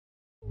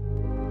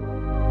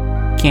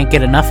Can't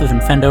get enough of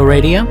Infendo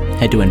Radio?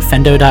 Head to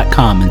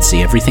Infendo.com and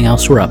see everything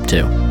else we're up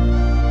to.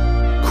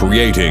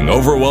 Creating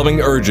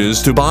overwhelming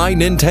urges to buy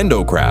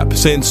Nintendo crap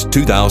since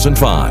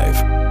 2005.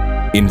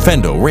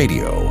 Infendo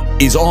Radio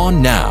is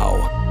on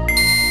now.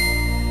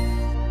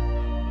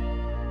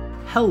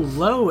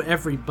 Hello,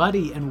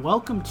 everybody, and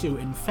welcome to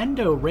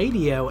Infendo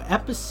Radio,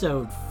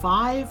 episode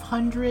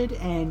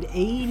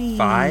 580.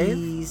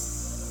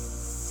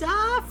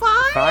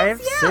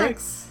 Five? Yeah.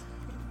 6?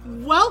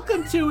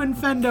 Welcome to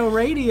Infendo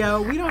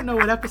Radio. We don't know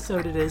what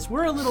episode it is.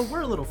 We're a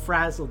little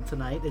frazzled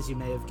tonight, as you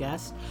may have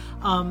guessed.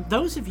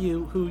 Those of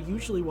you who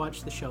usually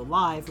watch the show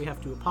live, we have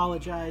to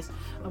apologize.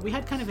 We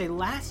had kind of a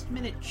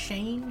last-minute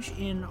change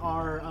in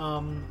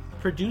our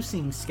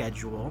producing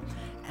schedule,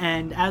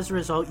 and as a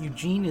result,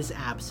 Eugene is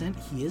absent.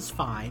 He is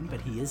fine, but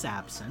he is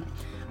absent,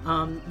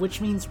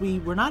 which means we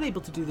were not able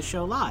to do the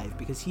show live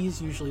because he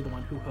is usually the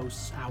one who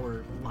hosts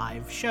our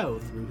live show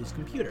through his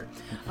computer.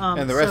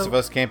 And the rest of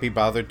us can't be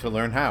bothered to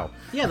learn how.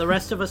 Yeah, the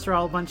rest of us are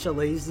all a bunch of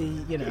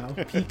lazy,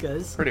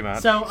 pikas. Pretty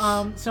much.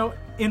 So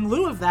in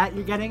lieu of that,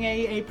 you're getting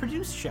a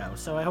produced show.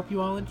 So I hope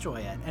you all enjoy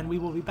it. And we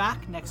will be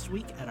back next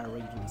week at our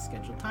regularly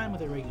scheduled time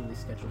with a regularly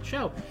scheduled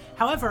show.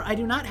 However, I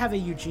do not have a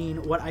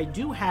Eugene. What I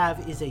do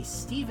have is a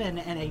Steven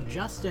and a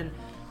Justin.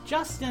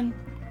 Justin,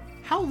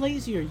 how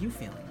lazy are you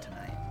feeling tonight?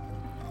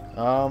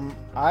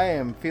 I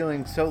am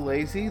feeling so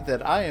lazy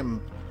that I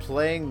am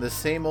playing the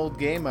same old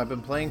game I've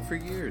been playing for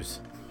years.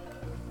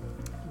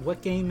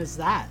 What game is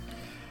that?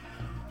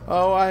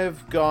 Oh, I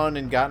have gone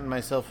and gotten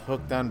myself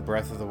hooked on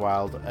Breath of the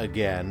Wild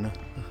again.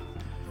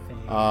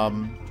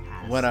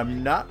 When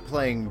I'm not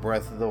playing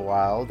Breath of the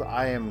Wild,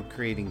 I am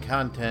creating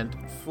content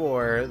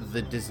for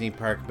the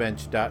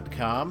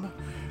DisneyParkBench.com,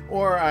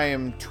 or I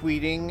am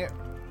tweeting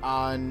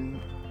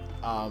on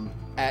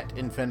at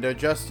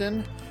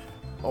InfendoJustin,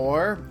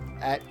 or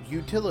at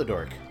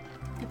Utilidork.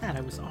 Look at that,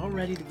 I was all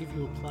ready to give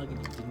you a plug and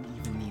you didn't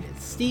even need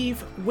it.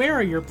 Steve, where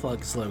are your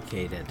plugs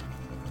located?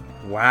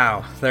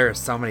 Wow, there are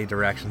so many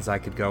directions I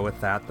could go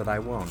with that I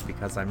won't,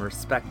 because I'm a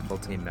respectable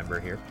team member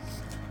here.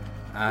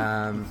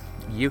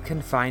 You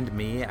can find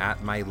me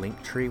at my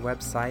Linktree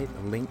website,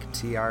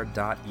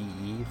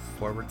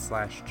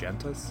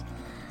 linktr.ee/Gentis.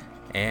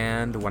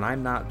 And when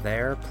I'm not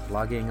there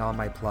plugging all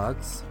my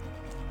plugs,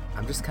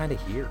 I'm just kind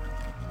of here.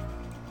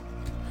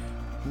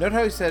 Note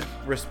how he said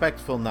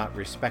respectful, not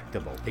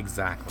respectable.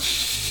 Exactly.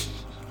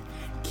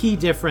 Key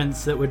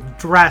difference that would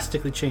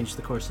drastically change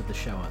the course of the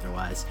show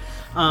otherwise.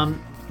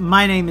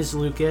 My name is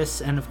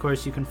Lucas, and of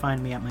course you can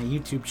find me at my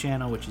YouTube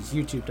channel, which is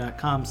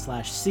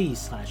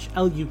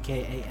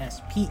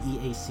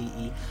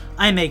youtube.com/c/LUKASPEACE.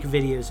 I make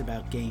videos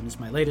about games.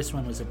 My latest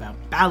one was about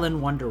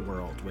Balan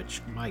Wonderworld,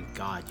 which, my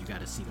god, you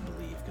gotta see to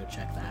believe. Go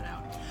check that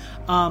out.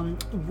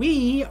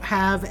 We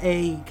have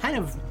a kind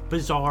of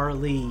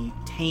bizarrely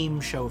tame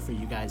show for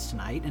you guys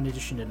tonight, in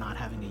addition to not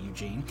having a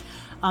Eugene.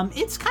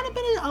 It's kind of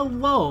been a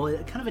lull,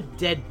 kind of a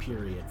dead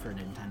period for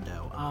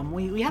Nintendo.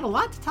 We had a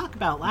lot to talk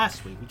about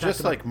last week.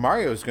 Just like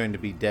Mario's going to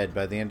be dead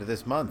by the end of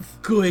this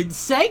month. Good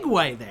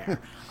segue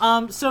there.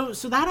 So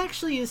that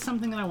actually is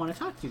something that I want to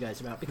talk to you guys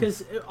about,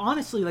 because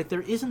honestly, like,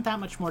 there isn't that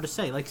much more to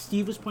say. Like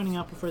Steve was pointing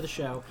out before the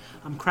show,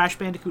 Crash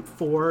Bandicoot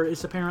 4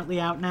 is apparently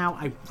out now.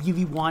 I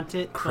really want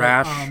it.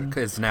 Crash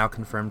is now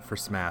confirmed for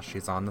Smash.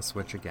 He's on the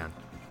Switch again.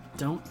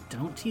 Don't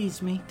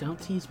tease me.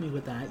 Don't tease me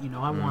with that. You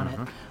know I want it.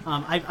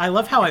 I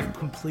love how I've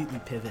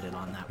completely pivoted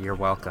on that. You're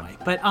welcome.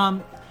 But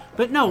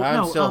no.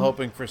 I'm still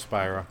hoping for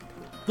Spyro.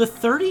 The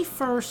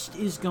 31st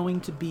is going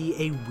to be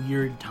a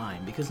weird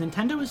time because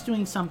Nintendo is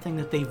doing something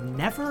that they've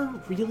never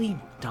really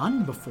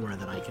done before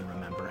that I can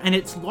remember. And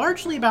it's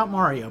largely about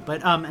Mario,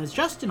 but as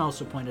Justin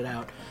also pointed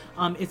out,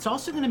 it's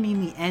also going to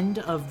mean the end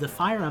of the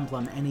Fire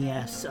Emblem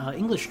NES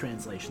English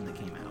translation that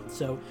came out.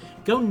 So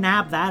go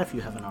nab that if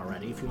you haven't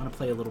already, if you want to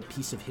play a little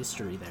piece of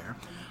history there.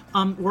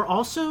 We're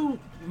also,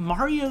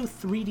 Mario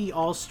 3D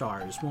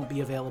All-Stars won't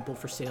be available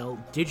for sale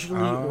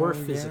digitally or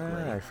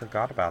physically. Yeah, I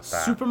forgot about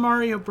that. Super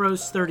Mario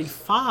Bros.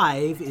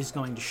 35 is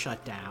going to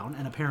shut down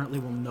and apparently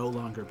will no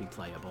longer be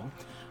playable.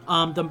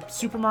 The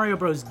Super Mario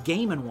Bros.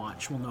 Game &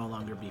 Watch will no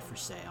longer be for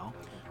sale.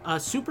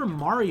 Super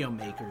Mario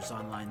Maker's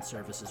online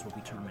services will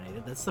be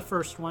terminated. That's the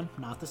first one,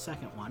 not the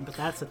second one, but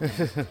that's a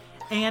thing.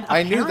 And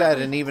I knew that,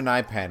 and even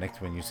I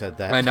panicked when you said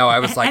that. I know, I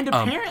was like, and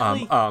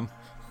apparently,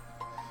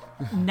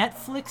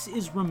 Netflix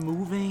is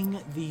removing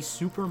the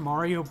Super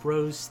Mario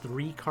Bros.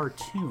 3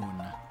 cartoon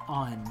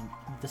on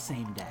the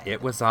same day.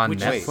 It was on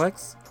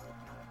Netflix?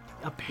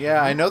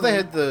 Yeah, I know they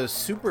had the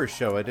Super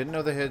Show. I didn't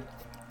know they had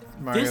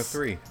Mario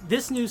 3.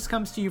 This news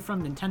comes to you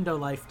from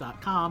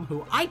NintendoLife.com,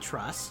 who I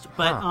trust,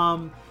 but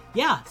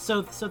yeah,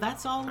 so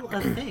that's all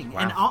a thing. Wow.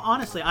 And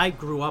honestly, I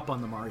grew up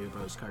on the Mario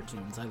Bros.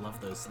 Cartoons. I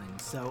love those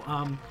things. So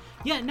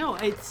yeah, no,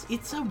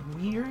 it's a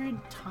weird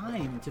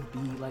time to be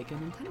like a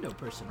Nintendo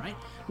person, right?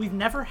 We've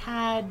never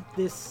had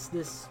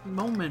this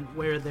moment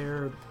where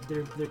they're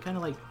kind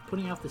of like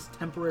putting out this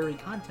temporary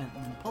content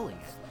and then pulling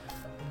it.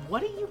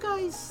 What do you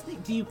guys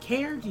think? Do you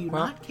care? Do you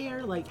not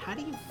care? Like, how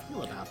do you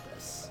feel about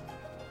this?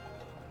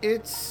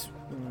 It's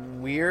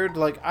weird.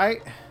 Like,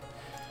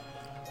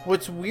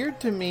 What's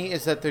weird to me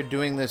is that they're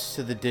doing this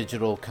to the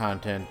digital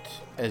content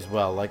as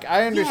well. Like,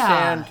 I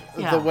understand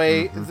the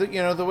way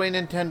the way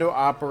Nintendo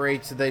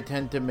operates. They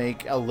tend to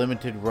make a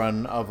limited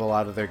run of a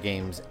lot of their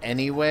games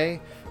anyway.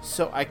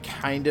 So I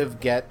kind of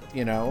get,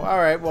 all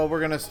right, well,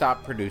 we're gonna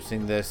stop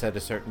producing this at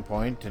a certain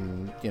point,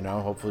 and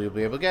hopefully you'll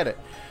be able to get it.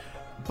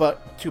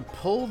 But to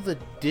pull the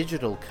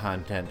digital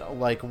content,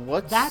 like,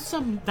 what's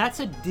that's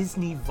a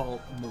Disney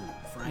Vault move.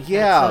 Right?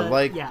 Yeah,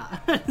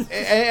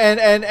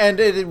 and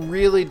it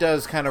really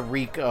does kind of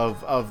reek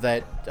of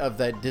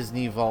that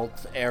Disney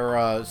Vault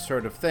era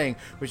sort of thing,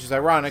 which is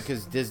ironic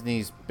because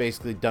Disney's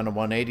basically done a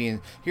 180 and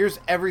here's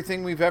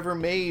everything we've ever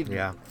made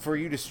for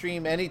you to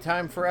stream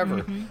anytime,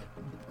 forever.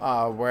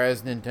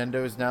 Whereas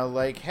Nintendo is now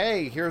like,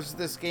 hey, here's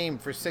this game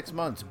for 6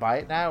 months, buy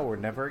it now or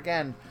never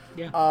again.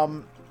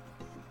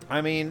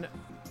 I mean,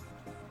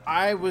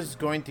 I was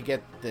going to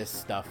get this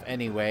stuff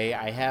anyway.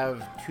 I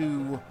have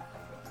 2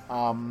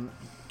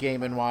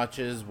 Game &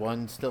 Watches,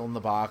 one still in the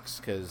box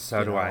because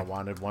I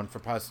wanted one for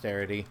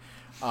posterity.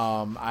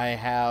 I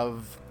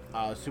have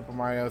Super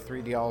Mario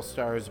 3D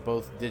All-Stars,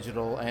 both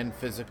digital and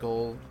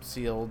physical,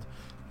 sealed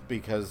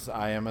because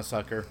I am a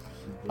sucker.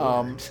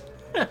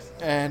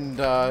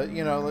 And I'm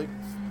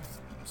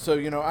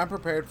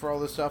prepared for all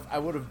this stuff. I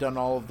would have done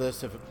all of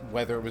this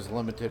whether it was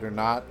limited or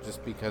not,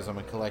 just because I'm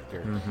a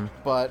collector.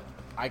 But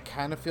I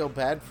kind of feel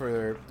bad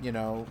for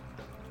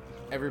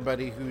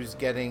everybody who's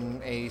getting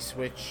a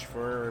Switch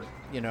for,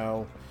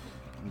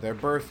 their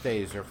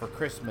birthdays or for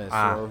Christmas,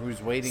 or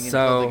who's waiting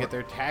until they get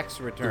their tax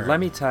return. Let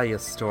me tell you a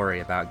story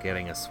about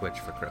getting a Switch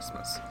for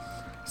Christmas.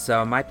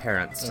 So my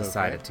parents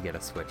decided to get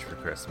a Switch for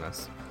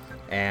Christmas.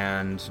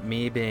 And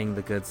me being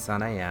the good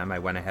son I am, I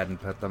went ahead and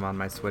put them on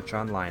my Switch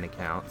Online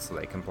account so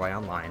they can play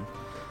online.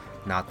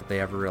 Not that they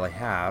ever really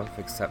have,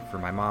 except for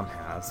my mom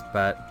has,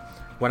 but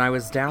when I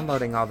was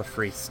downloading all the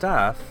free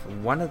stuff,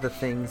 one of the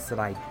things that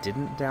I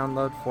didn't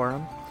download for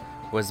them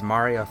was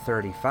Mario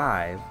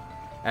 35,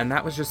 and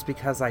that was just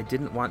because I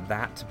didn't want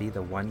that to be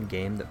the one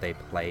game that they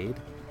played,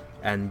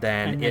 and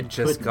then it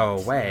just go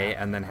away,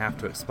 and then have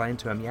to explain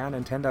to them,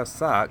 Nintendo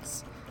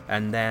sucks,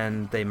 and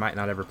then they might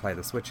not ever play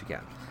the Switch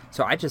again.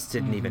 So I just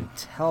didn't even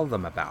tell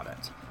them about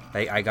it.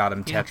 I got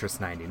them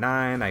Tetris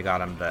 99, I got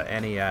them the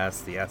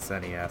NES, the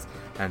SNES,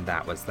 and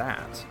that was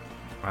that.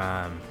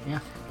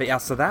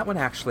 But so that one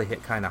actually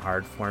hit kind of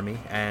hard for me,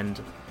 and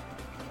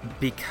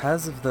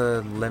because of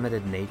the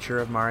limited nature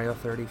of Mario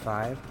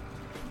 35,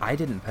 I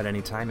didn't put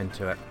any time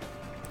into it.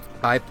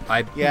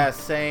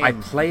 Same. I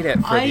played it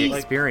for the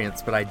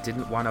experience, but I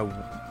didn't want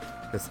to.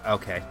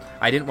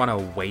 I didn't want to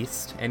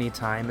waste any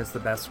time, is the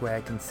best way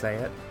I can say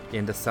it,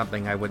 into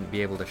something I wouldn't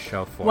be able to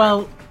show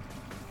for.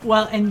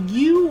 Well, and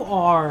you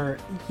are,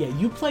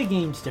 you play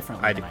games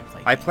differently than I play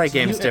games. I play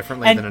games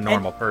differently than a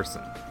normal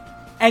person.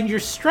 And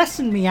you're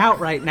stressing me out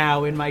right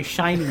now in my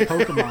shiny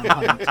Pokemon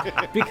hunt,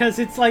 because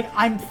it's like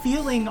I'm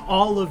feeling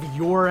all of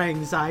your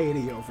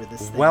anxiety over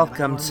this thing.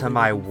 Welcome to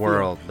my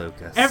world,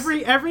 Lucas.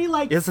 Every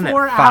like Isn't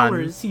 4 it fun?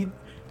 hours,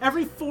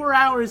 every 4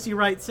 hours he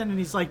writes in and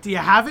he's like, "Do you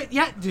have it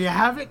yet? Do you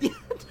have it yet?"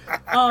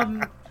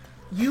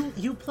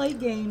 You play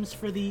games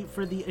for the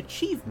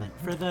achievement,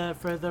 for the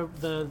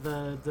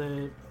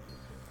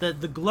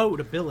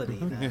gloat ability.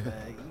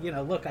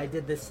 Look, I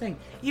did this thing.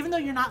 Even though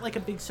you're not like a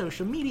big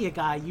social media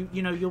guy,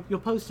 you'll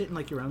post it in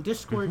like your own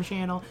Discord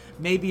channel.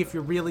 Maybe if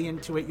you're really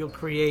into it, you'll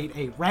create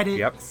a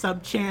Reddit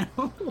sub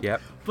channel.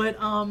 But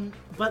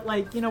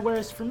like,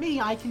 whereas for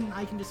me, I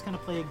can just kind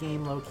of play a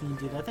game low key and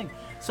do that thing.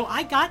 So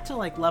I got to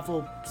like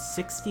level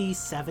 60,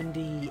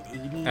 70,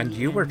 80. And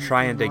you were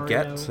trying to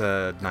get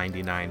to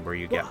 99 where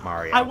you get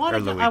Mario or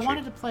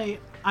Luigi.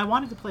 I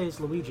wanted to play as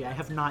Luigi. I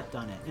have not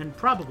done it, and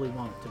probably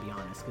won't, to be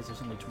honest, because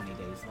there's only 20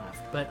 days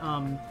left. But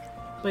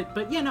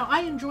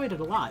I enjoyed it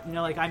a lot.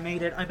 I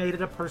made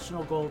it a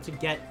personal goal to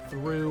get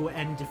through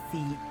and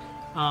defeat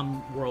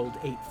World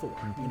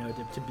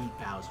 8-4. To beat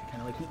Bowser,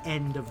 kind of like the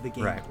end of the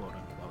game, quote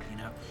unquote.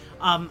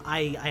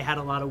 I had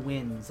a lot of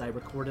wins. I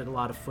recorded a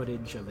lot of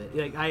footage of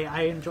it.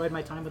 I enjoyed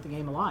my time with the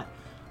game a lot.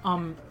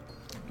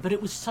 But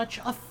it was such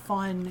a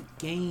fun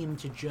game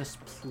to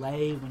just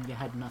play when you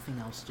had nothing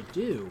else to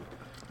do.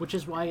 Which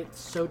is why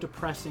it's so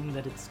depressing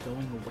that it's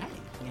going away,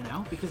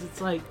 because it's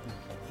like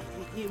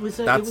it was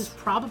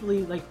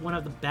probably like one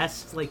of the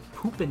best like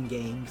poopin'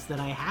 games that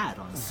I had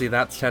on. See,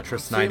 that's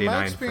Tetris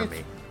 99 for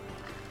me.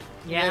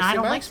 Yeah, I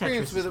don't my like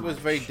experience Tetris with it was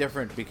very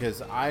different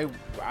because I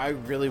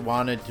really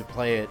wanted to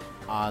play it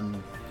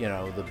on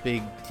the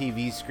big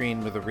TV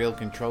screen with a real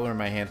controller in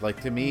my hand.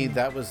 Like, to me,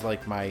 that was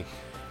like my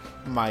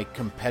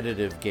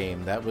competitive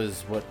game. That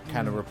was what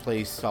kind of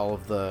replaced all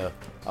of the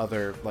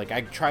other, like,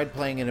 I tried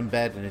playing it in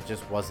bed and it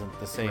just wasn't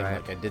the same.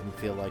 Like, I didn't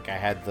feel like I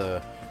had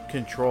the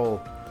control.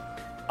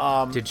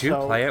 Did you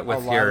play it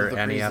with your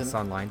NES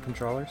Online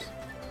controllers?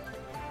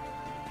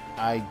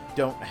 I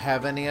don't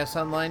have NES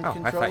Online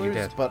controllers, I thought you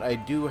did. But I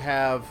do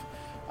have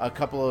a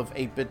couple of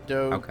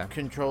 8BitDo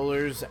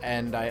controllers,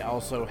 and I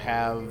also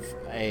have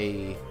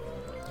a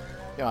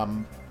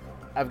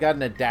I've got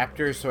an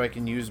adapter so I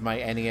can use my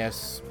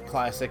NES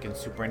Classic and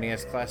Super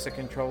NES Classic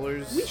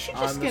controllers. We should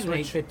just get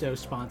an Switch. 8BitDo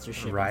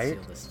sponsorship Right?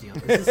 and seal this deal.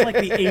 This is like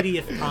the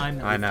 80th time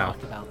that I we've know.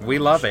 talked about that We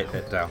on love the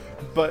 8BitDo.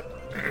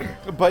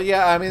 But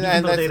yeah, I mean, Even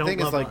and though that's they the don't thing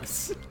is love like,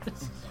 us.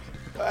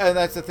 and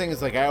that's the thing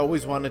is like, I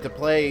always wanted to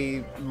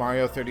play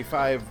Mario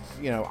 35,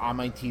 on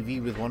my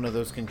TV with one of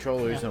those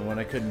controllers, and when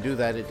I couldn't do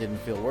that, it didn't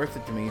feel worth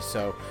it to me.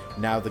 So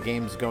now the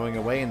game's going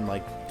away in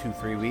like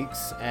 2-3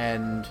 weeks,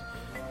 and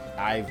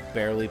I've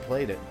barely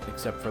played it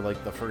except for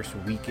like the first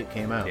week it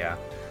came out. Yeah.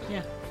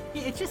 Yeah,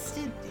 it just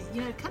it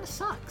kind of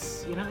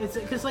sucks. It's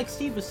because like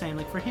Steve was saying,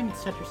 like for him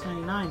it's Tetris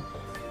 99.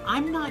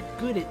 I'm not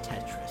good at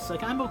Tetris.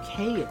 Like I'm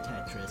okay at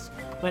Tetris,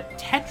 but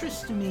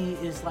Tetris to me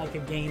is like a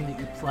game that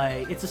you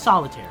play. It's a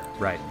solitaire.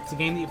 Right. It's a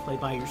game that you play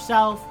by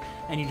yourself,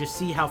 and you just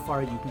see how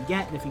far you can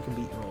get and if you can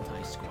beat your old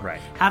high score.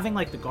 Right. Having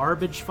like the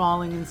garbage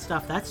falling and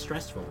stuff, that's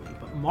stressful to me.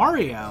 But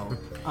Mario,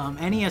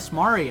 NES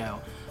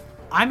Mario,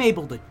 I'm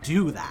able to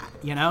do that,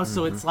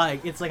 So it's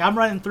like I'm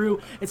running through.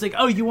 It's like,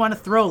 oh, you want to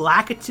throw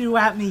Lakitu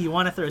at me? You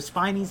want to throw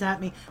Spinies at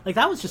me? Like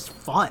that was just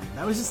fun.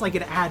 That was just like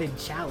an added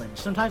challenge.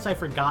 Sometimes I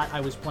forgot I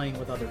was playing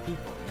with other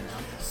people.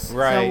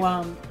 Right.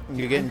 So,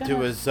 you get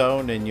into a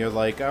zone and you're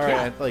like, all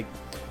right,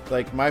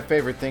 like my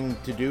favorite thing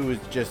to do is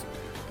just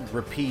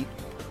repeat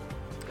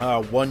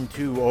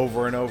 1-2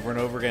 over and over and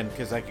over again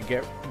because I could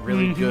get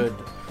really good.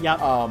 Yep.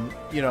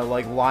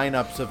 Like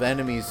lineups of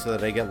enemies so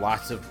that I get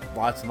lots and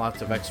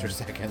lots of extra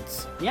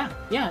seconds. Yeah.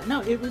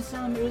 No, it was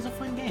a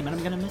fun game, and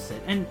I'm gonna miss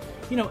it. And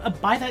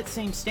by that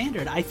same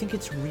standard, I think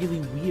it's really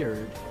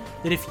weird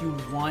that if you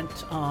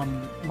want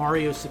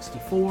Mario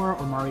 64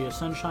 or Mario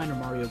Sunshine or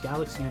Mario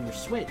Galaxy on your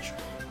Switch,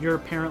 you're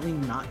apparently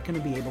not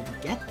going to be able to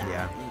get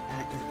that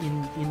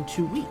in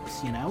 2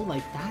 weeks.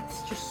 Like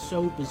that's just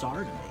so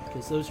bizarre to me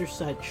because those are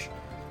such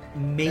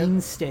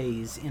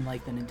mainstays in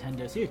like the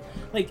Nintendo series.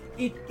 Like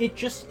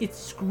it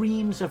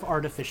screams of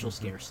artificial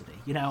scarcity,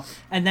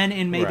 and then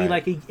in maybe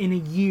like in a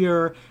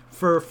year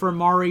for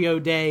Mario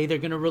Day they're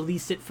gonna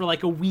release it for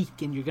like a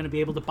week and you're gonna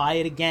be able to buy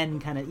it again,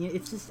 kind of.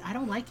 It's just, I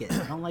don't like it.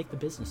 I don't like the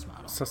business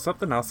model. So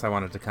something else I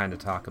wanted to kind of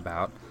talk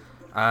about,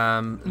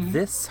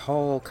 this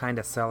whole kind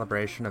of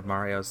celebration of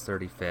Mario's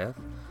 35th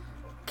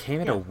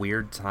came at a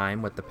weird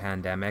time with the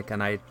pandemic,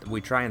 and we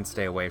try and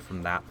stay away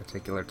from that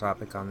particular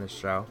topic on this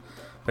show.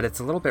 But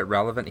it's a little bit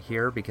relevant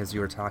here because you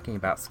were talking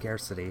about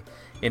scarcity.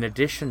 In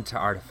addition to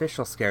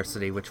artificial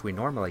scarcity, which we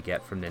normally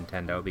get from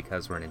Nintendo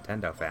because we're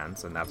Nintendo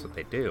fans and that's what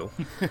they do,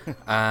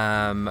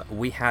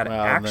 we had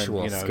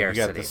actual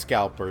scarcity. You got the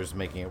scalpers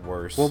making it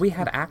worse. Well, we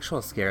had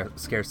actual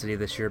scarcity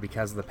this year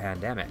because of the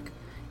pandemic.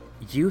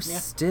 You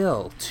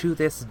still, to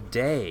this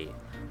day,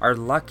 are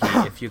lucky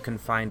if you can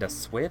find a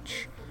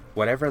Switch,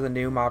 whatever the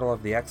new model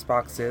of the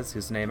Xbox is,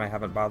 whose name I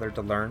haven't bothered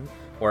to learn,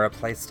 or a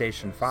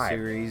PlayStation 5.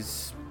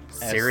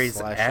 Series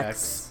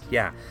X.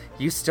 Yeah,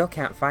 you still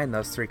can't find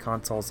those three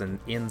consoles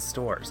in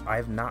stores. I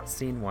have not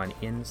seen one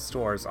in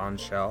stores on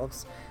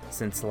shelves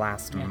since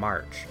last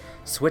March.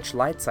 Switch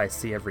Lites I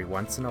see every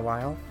once in a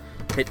while,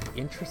 but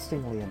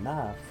interestingly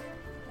enough,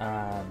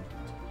 I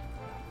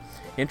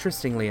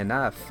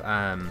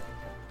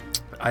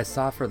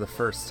saw for the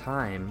first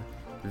time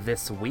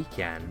this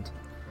weekend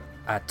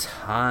a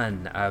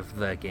ton of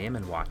the Game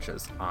 &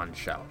 Watches on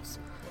shelves.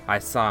 I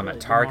saw them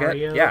at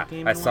Target.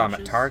 I saw them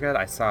at Target.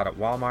 I saw it at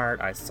Walmart.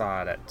 I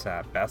saw it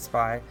at Best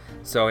Buy.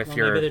 So if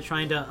maybe they're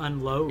trying to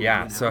unload.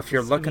 So if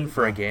you're looking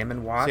for a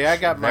Game & Watch, I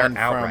got mine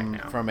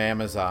from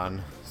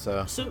Amazon.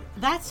 So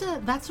that's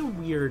a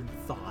weird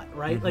thought,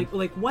 right?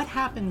 Like what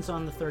happens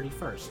on the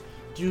 31st?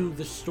 Do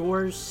the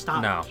stores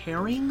stop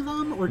carrying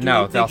them, or do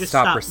they they'll just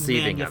stop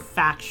receiving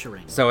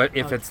manufacturing them? So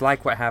if it's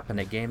like what happened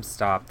at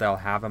GameStop, they'll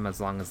have them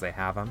as long as they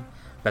have them,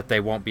 but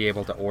they won't be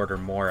able to order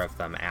more of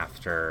them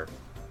after.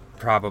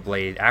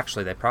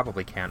 They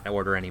probably can't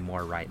order any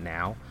more right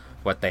now.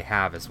 What they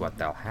have is what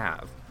they'll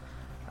have.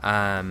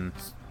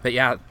 But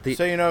yeah,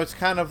 so it's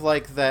kind of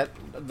like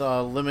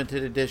the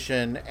limited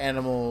edition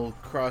Animal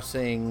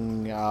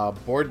Crossing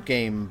board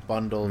game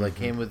bundle that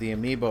came with the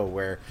Amiibo,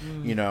 where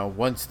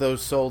once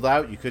those sold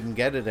out, you couldn't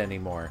get it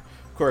anymore.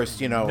 Of course,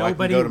 I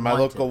can go to my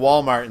local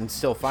Walmart and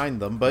still find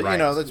them, but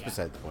that's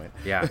beside the point.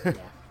 Yeah.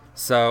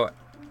 So,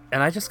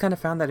 and I just kind of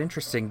found that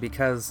interesting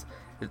because.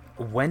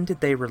 When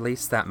did they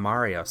release that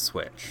Mario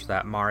Switch?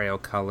 That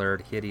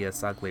Mario-colored,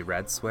 hideous, ugly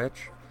red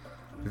Switch?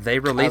 They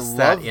released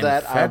that in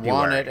February. I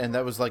want it, and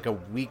that was like a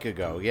week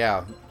ago,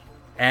 yeah.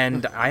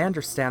 And I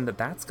understand that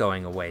that's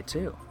going away,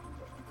 too.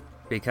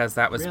 Because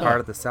that was part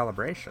of the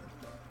celebration.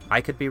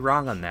 I could be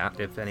wrong on that,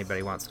 if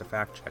anybody wants to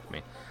fact-check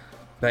me.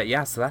 But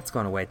yeah, so that's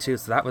going away, too.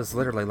 So that was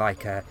literally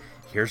like,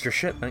 here's your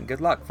shipment, good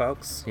luck,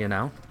 folks,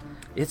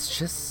 It's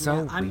just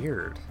so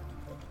weird.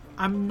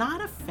 I'm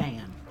not a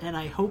fan. And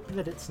I hope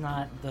that it's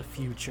not the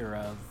future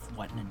of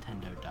what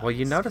Nintendo does. Well,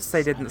 you notice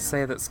they didn't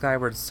say that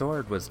Skyward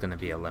Sword was going to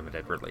be a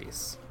limited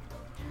release.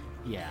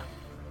 Yeah.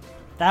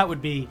 That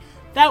would be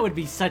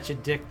such a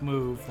dick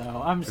move, though.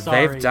 I'm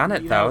sorry. They've done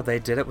it, though. They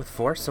did it with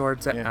Four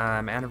Swords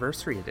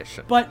Anniversary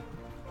Edition. But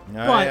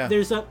But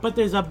there's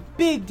a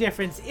big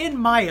difference, in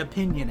my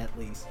opinion at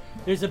least.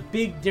 There's a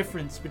big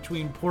difference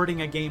between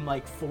porting a game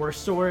like Four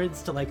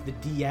Swords to like the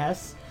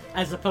DS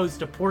as opposed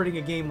to porting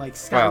a game like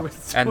Skyward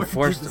Sword and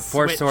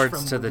Four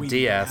Swords to the Wii,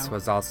 DS you know?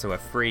 was also a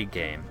free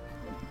game,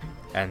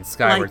 and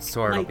Skyward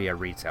Sword will be a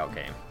retail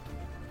game.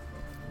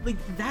 Like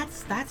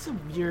that's a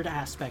weird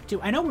aspect too.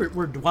 I know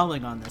we're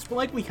dwelling on this, but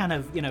like we kind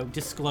of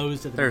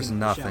disclosed at the There's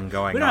beginning of the nothing show,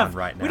 going on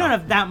right now. We don't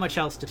have that much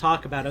else to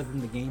talk about other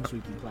than the games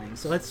we've been playing.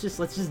 So let's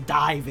just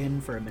dive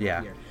in for a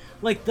minute here.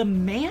 Like the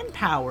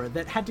manpower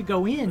that had to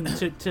go in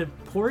to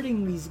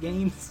porting these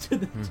games to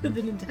the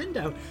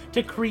Nintendo,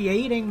 to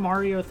creating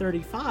Mario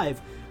 35.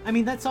 I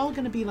mean, that's all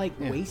going to be like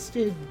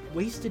wasted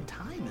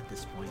time at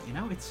this point.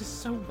 It's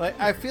just so. Like,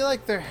 I feel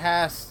like there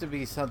has to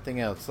be something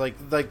else. Like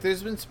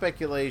there's been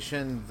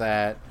speculation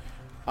that,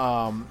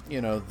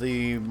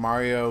 the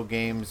Mario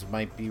games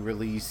might be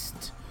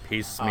released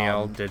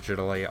piecemeal,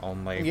 digitally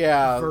only.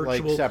 Yeah,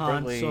 virtual like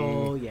separately.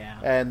 console, yeah.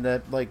 And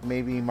that like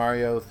maybe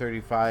Mario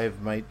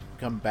 35 might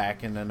come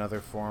back in another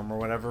form or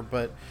whatever.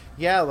 But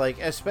yeah, like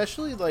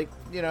especially like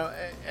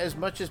as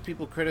much as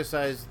people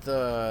criticize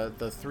the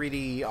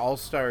 3D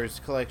All-Stars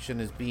collection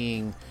as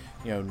being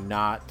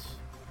not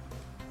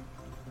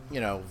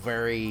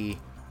very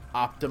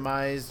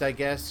optimized, I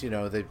guess.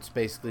 It's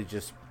basically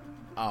just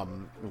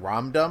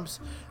ROM dumps.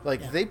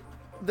 Like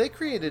they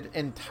created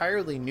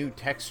entirely new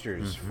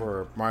textures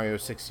for Mario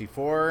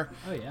 64.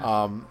 Oh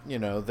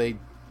yeah. They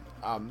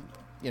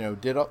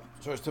did all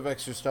sorts of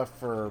extra stuff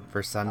for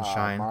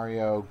Sunshine,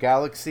 Mario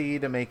Galaxy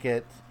to make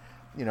it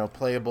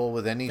playable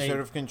with any sort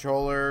of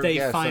controller. They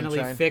finally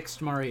Sunshine. Fixed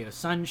Mario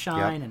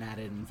Sunshine and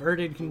added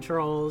inverted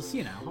controls.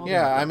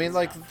 I mean,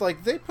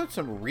 like they put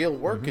some real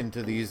work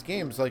into these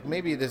games. Like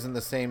maybe it isn't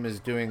the same as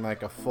doing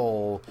like a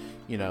full,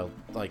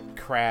 like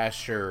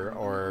Crash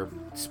or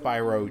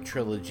Spyro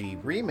trilogy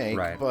remake.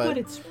 Right. But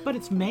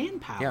it's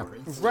manpower. Yeah.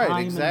 It's Right,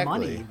 time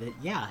exactly. and money.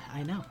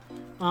 I know.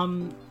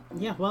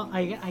 Yeah, well,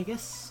 I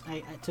guess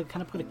to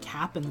kind of put a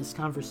cap in this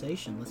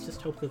conversation, let's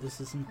just hope that this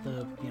isn't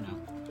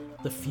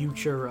the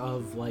future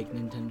of like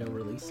Nintendo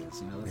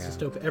releases. Let's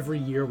just hope every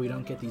year we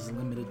don't get these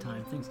limited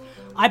time things.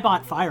 I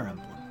bought Fire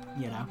Emblem.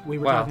 We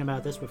were talking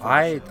about this before.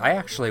 I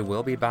actually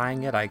will be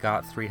buying it. I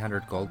got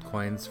 300 gold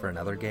coins for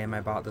another game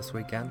I bought this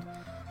weekend,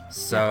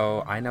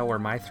 so I know where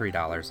my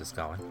 $3 is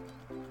going.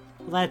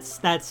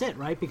 That's it,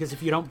 right? Because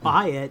if you don't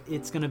buy it,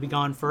 it's going to be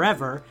gone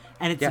forever,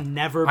 and it's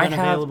never been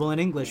available in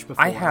English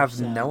before. I have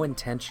no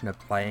intention of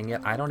playing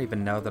it. I don't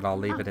even know that I'll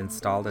leave it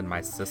installed in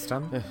my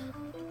system.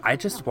 I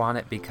just want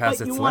it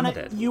because it's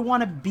limited. You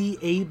want to be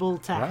able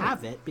to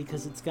have it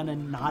because it's going to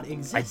not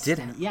exist.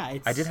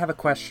 I did have a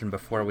question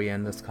before we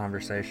end this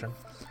conversation.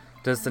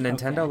 Does the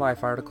Nintendo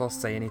Life article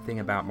say anything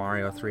about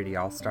Mario 3D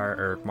All-Star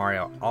or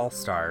Mario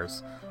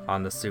All-Stars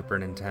on the Super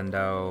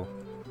Nintendo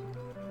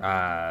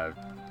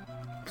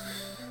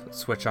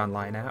Switch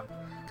Online app?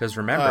 Because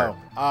remember,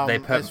 they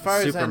put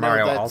Super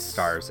Mario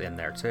All-Stars in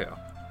there too.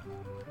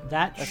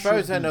 As far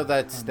as I know,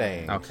 that's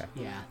staying. Okay.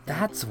 Yeah.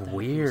 That's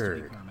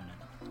weird.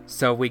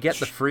 So we get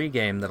the free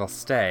game that'll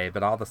stay,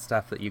 but all the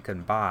stuff that you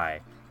can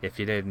buy, if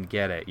you didn't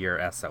get it, you're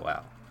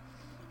SOL.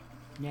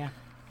 Yeah.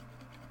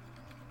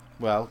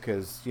 Well,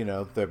 because,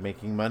 they're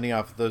making money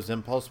off of those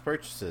impulse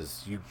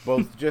purchases. You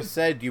both just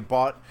said you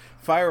bought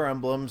Fire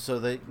Emblem so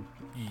that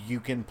you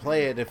can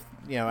play it if,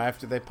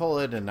 after they pull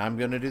it, and I'm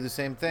going to do the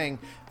same thing.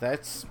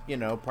 That's,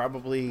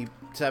 probably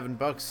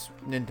 $7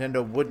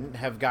 Nintendo wouldn't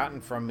have gotten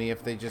from me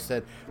if they just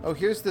said, oh,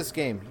 here's this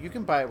game. You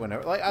can buy it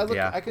whenever. Like,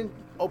 I can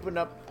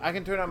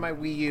turn on my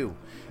Wii U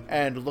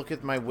and look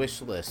at my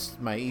wish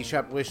list, my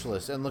eShop wish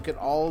list, and look at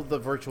all the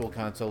virtual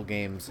console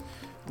games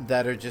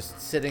that are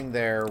just sitting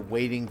there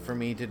waiting for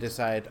me to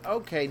decide,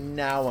 okay,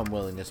 now I'm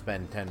willing to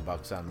spend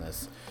 $10 on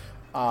this.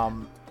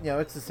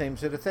 It's the same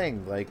sort of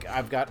thing. Like,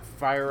 I've got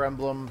Fire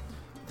Emblem,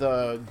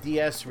 the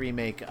DS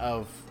remake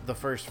of the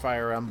first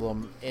Fire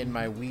Emblem in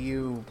my Wii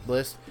U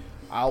list.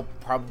 I'll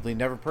probably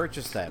never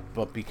purchase that,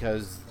 but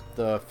because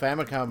the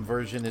Famicom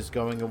version is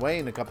going away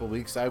in a couple of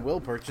weeks, I will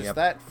purchase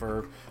that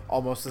for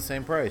almost the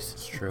same price.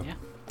 It's true. Yeah.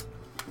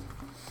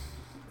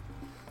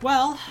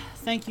 Well,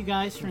 thank you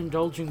guys for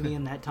indulging me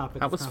in that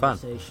topic of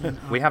conversation.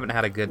 Fun. We haven't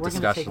had a good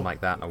discussion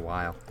like that in a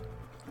while.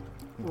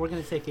 We're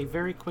going to take a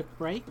very quick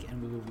break,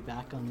 and we will be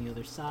back on the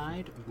other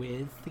side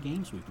with the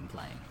games we've been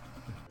playing.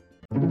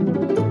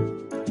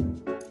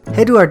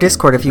 Head to our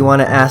Discord if you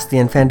want to ask the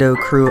Infendo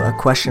crew a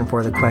question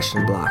for the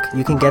question block.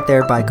 You can get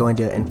there by going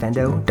to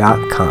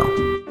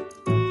infendo.com.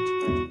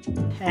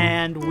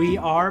 And we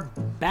are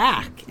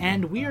back,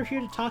 and we are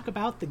here to talk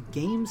about the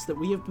games that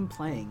we have been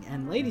playing.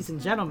 And ladies and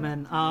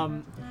gentlemen,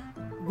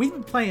 we've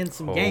been playing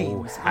some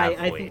games.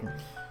 I think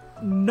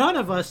none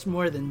of us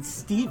more than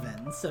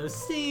Steven. So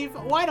Steve,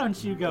 why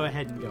don't you go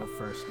ahead and go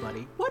first,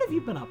 buddy? What have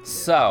you been up to?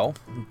 So,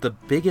 the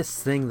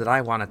biggest thing that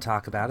I want to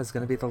talk about is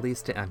going to be the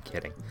least... I'm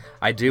kidding.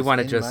 I do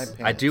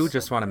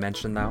just want to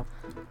mention, though,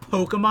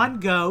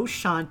 Pokemon Go,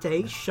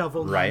 Shantae,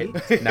 Shovel Knight.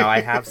 Right. Now, I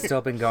have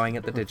still been going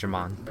at the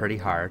Digimon pretty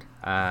hard.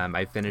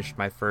 I finished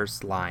my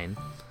first line.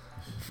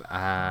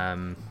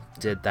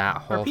 did that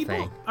whole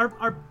thing.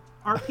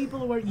 Are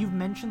people aware? You've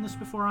mentioned this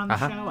before on the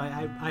show.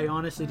 I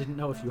honestly didn't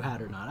know if you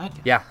had or not.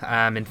 Okay.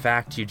 Yeah. In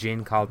fact,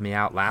 Eugene called me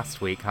out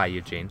last week. Hi,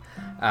 Eugene.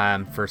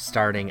 For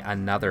starting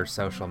another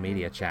social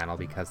media channel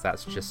because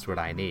that's just what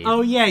I need.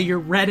 Oh yeah, your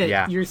Reddit.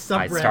 Yeah. Your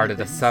subreddit. I started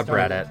a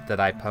subreddit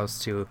that I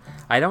post to.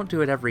 I don't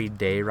do it every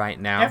day right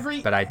now,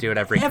 but I do it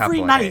every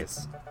couple of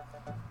days.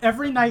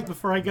 Every night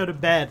before I go to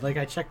bed, like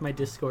I check my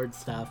Discord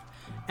stuff,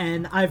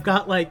 and I've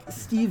got like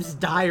Steve's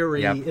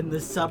diary in the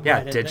subreddit.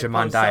 Yeah,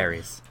 Digimon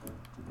Diaries.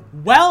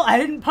 Well, I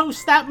didn't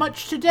post that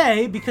much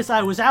today because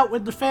I was out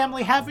with the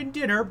family having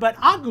dinner, but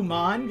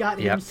Agumon got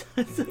him.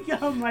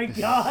 Oh my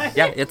god.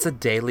 Yeah, it's a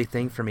daily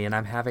thing for me, and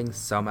I'm having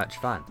so much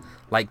fun.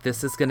 Like,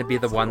 this is going to be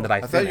the one that I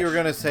thought you were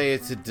going to say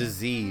it's a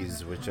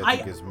disease, which I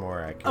think is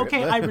more accurate.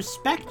 Okay, I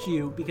respect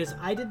you because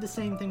I did the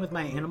same thing with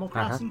my Animal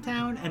Crossing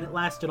town, and it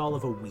lasted all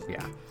of a week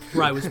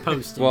where I was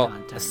posting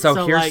content. So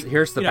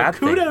here's the bad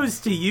thing. Kudos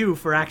to you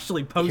for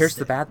actually posting. Here's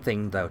the bad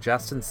thing, though.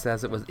 Justin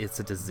says it's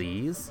a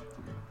disease.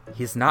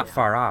 He's not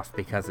far off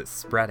because it's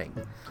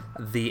spreading.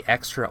 The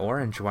extra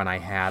orange one I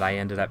had, I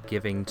ended up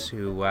giving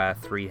to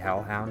 3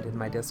 Hellhound in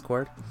my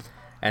Discord.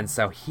 And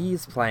so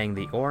he's playing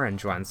the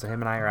orange one, so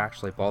him and I are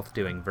actually both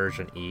doing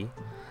version E.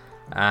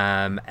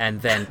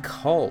 And then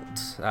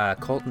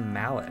Colton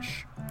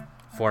Malish,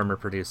 former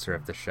producer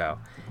of the show,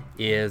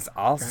 is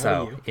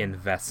also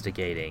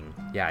investigating...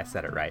 Yeah, I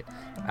said it right.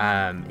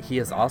 He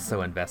is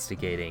also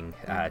investigating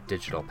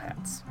digital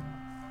pets.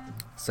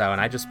 So,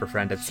 and I just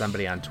befriended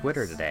somebody on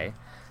Twitter today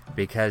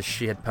because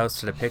she had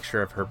posted a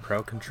picture of her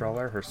Pro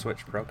Controller, her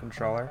Switch Pro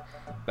Controller,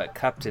 but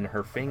cupped in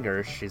her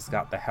fingers, she's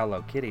got the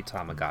Hello Kitty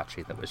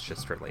Tamagotchi that was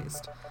just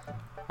released.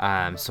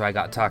 So I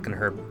got talking to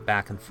her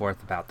back and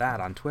forth about that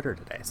on Twitter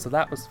today, so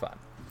that was fun.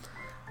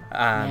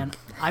 Man,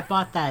 I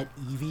bought that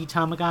Eevee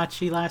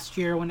Tamagotchi last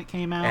year when it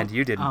came out. And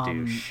you didn't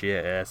do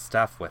shit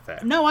stuff with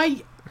it. No,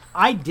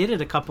 I did it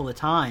a couple of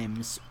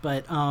times,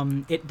 but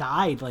it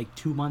died like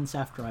 2 months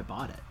after I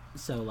bought it.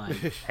 So like,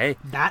 hey,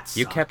 that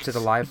you kept it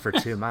alive for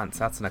 2 months.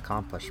 That's an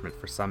accomplishment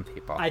for some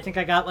people. I think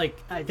I got like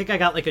a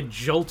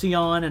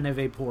Jolteon and a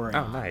Vaporeon.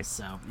 Oh, nice.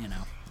 So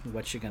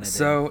what you gonna do?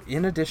 So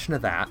in addition to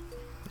that,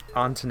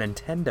 on to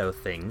Nintendo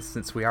things,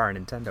 since we are a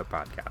Nintendo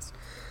podcast.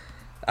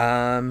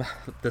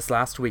 This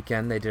last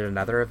weekend they did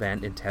another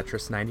event in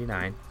Tetris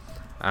 99.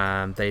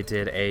 They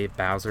did a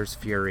Bowser's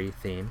Fury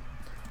theme.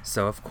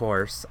 So of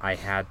course I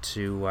had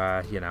to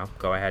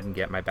go ahead and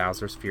get my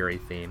Bowser's Fury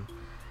theme.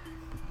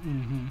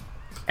 Mm-hmm.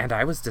 And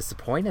I was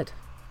disappointed.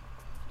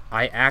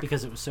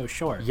 Because it was so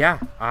short. Yeah,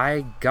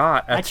 I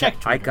got a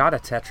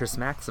Tetris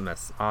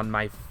Maximus on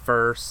my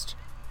first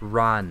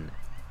run.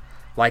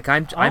 Like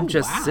I'm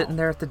just sitting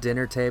there at the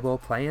dinner table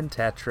playing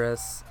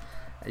Tetris,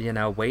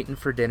 waiting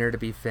for dinner to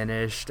be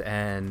finished,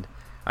 and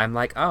I'm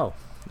like, oh,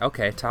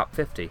 okay, top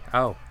 50.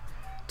 Oh,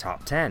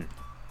 top 10.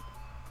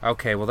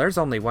 Okay, well, there's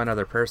only one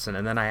other person,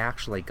 and then I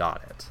actually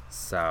got it.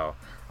 So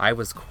I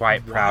was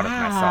quite proud of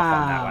myself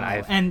on that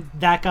one. And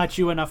that got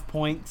you enough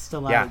points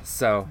to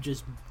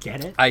just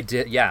get it? I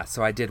did, yeah.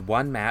 So I did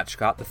one match,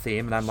 got the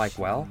theme, and I'm like,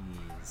 well,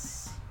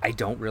 I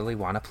don't really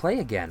want to play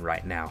again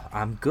right now.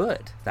 I'm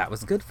good. That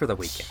was good for the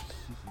weekend.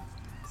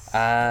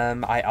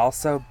 I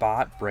also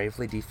bought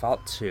Bravely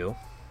Default 2.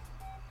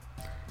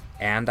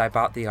 And I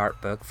bought the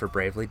art book for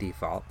Bravely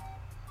Default.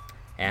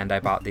 And I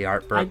bought the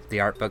art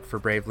book for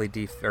Bravely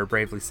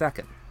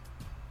 2nd.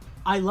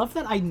 I love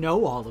that I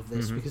know all of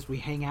this because we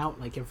hang out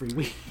like every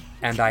week.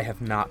 And I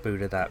have not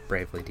booted up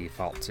Bravely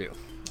Default 2.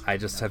 I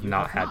just have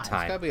not had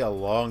time. It's gotta be a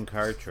long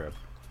car trip.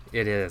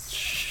 It is.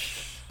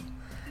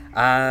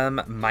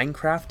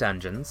 Minecraft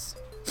Dungeons.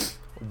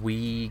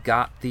 We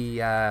got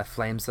the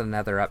Flames of the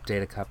Nether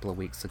update a couple of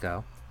weeks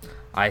ago.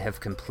 I have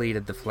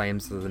completed the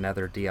Flames of the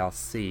Nether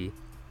DLC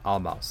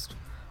almost.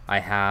 I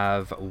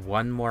have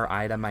one more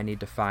item I need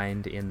to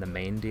find in the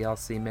main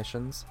DLC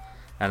missions,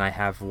 and I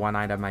have one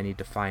item I need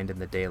to find in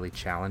the daily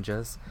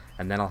challenges,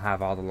 and then I'll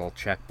have all the little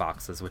check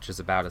boxes, which is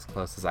about as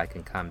close as I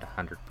can come to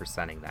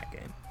 100%ing that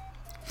game.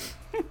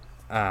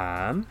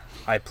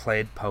 I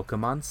played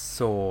Pokemon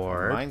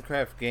Sword. A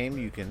Minecraft game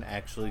you can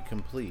actually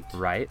complete.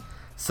 Right.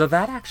 So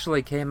that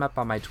actually came up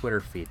on my Twitter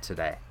feed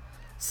today.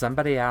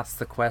 Somebody asked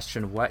the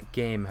question, what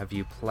game have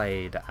you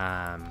played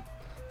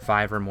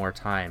 5 or more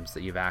times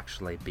that you've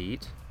actually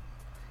beat?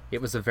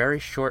 It was a very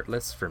short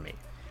list for me.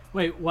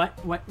 Wait,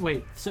 what?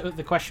 Wait, so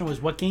the question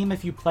was, what game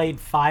have you played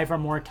 5 or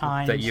more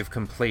times? That you've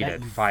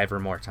completed 5 or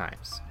more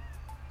times.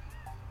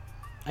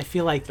 I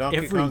feel like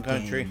Donkey Kong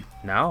Country. Game.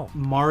 No.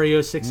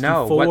 Mario 64.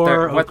 No,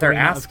 what they're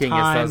asking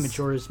is those.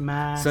 Majora's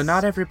Mask. So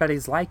not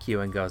everybody's like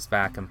you and goes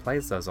back and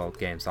plays those old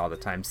games all the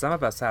time. Some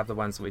of us have the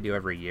ones that we do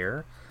every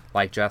year.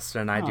 Like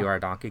Justin and I do our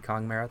Donkey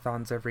Kong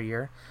marathons every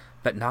year.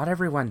 But not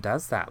everyone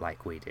does that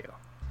like we do.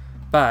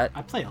 But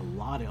I play a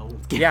lot of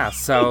old games. yeah,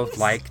 so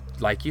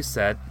like you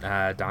said,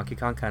 Donkey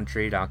Kong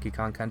Country, Donkey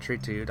Kong Country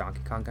 2,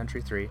 Donkey Kong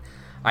Country 3.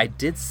 I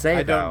did say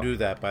I though. don't do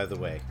that, by the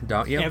way.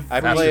 Don't you? Every- I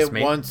That's play just it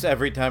me? once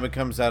every time it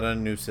comes out on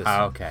a new system.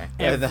 Oh, okay.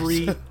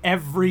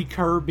 Every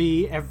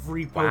Kirby,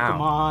 every Wow.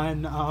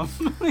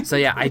 Pokemon. So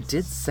yeah, I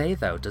did say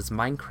though, does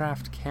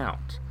Minecraft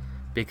count?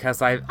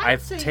 Because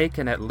I've say-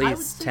 taken at I would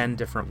least say- 10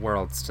 different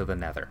worlds to the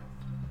Nether.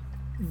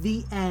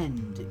 The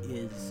end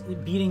is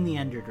beating the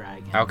Ender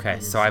Dragon. Okay,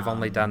 is, so I've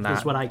only done that.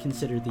 Is what I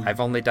consider the. I've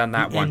only done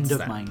that the once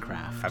end of then.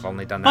 Minecraft. I've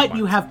only done that But once.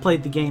 you have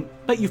played the game.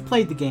 But you've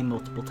played the game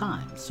multiple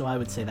times, so I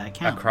would say that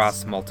counts.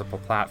 Across multiple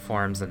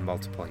platforms and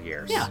multiple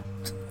years. Yeah.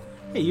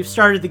 Hey, you've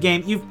started the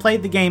game. You've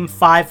played the game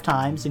 5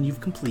 times and you've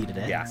completed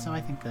it. Yeah. So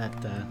I think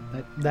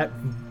that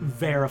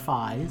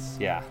verifies.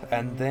 Yeah,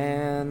 and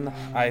then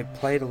I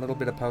played a little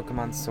bit of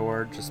Pokemon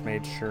Sword, just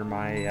made sure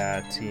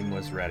my team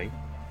was ready.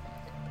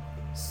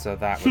 So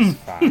that was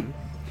fun.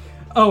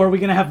 Oh, are we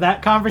gonna have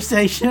that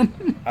conversation?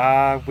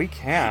 We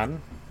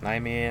can. I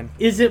mean,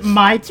 Is it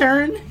my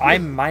turn? I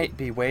might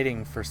be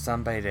waiting for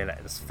somebody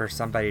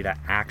to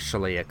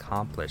actually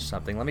accomplish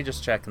something. Let me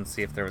just check and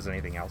see if there was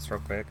anything else real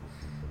quick.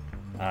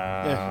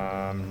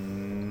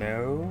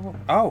 No.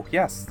 Oh,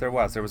 yes, there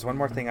was. There was one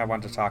more thing I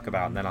wanted to talk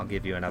about, and then I'll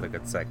give you another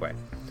good segue.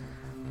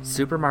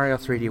 Super Mario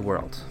 3D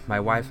World. My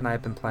wife and I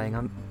have been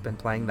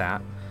playing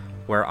that.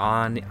 We're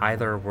on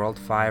either World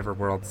 5 or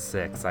World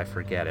 6. I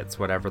forget. It's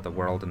whatever the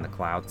world in the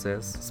clouds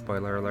is.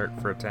 Spoiler alert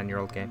for a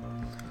 10-year-old game.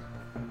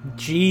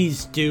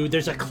 Jeez, dude,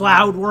 there's a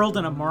Cloud World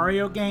in a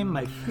Mario game?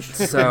 My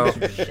So,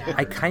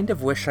 I kind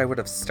of wish I would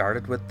have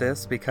started with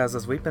this, because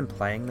as we've been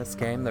playing this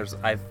game, there's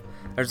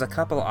a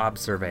couple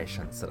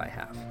observations that I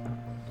have.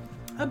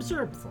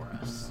 Observe for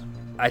us.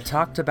 I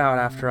talked about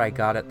after I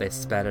got it, they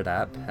sped it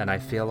up, and I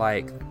feel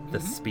like the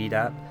speed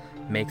up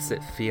makes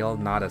it feel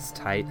not as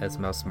tight as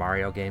most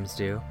Mario games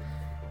do.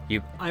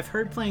 I've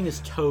heard playing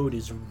as Toad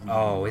is really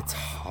Oh, it's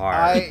hard.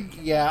 I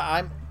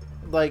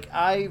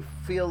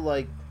feel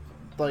like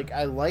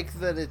I like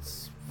that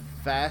it's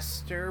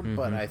faster,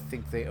 but I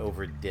think they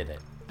overdid it.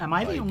 Am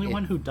I the like only it-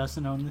 one who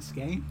doesn't own this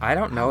game? I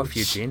don't know if Ouch.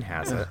 Eugene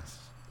has it.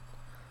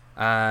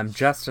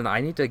 Justin,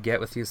 I need to get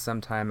with you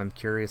sometime. I'm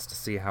curious to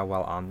see how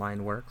well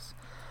online works.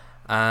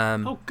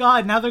 Oh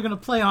god, now they're gonna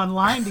play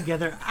online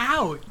together.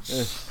 Ouch!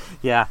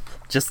 Yeah,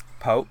 just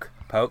poke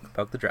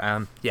the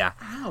drum. Yeah.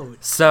 Ouch!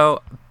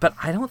 So, but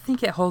I don't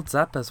think it holds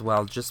up as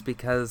well, just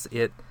because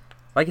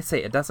like I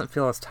say, it doesn't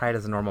feel as tight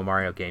as a normal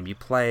Mario game. You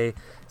play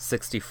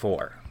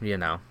 64,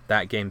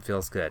 that game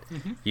feels good.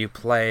 You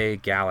play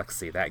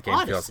Galaxy, that game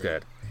feels Odyssey.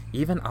 good.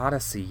 Even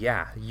Odyssey,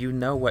 yeah, you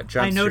know what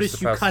jumps I noticed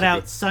you're you supposed cut to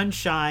out be.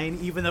 Sunshine,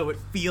 even though it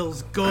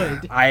feels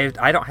good. I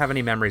don't have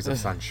any memories of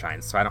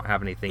Sunshine, so I don't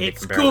have anything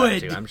It's to compare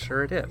that good. to. I'm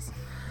sure it is.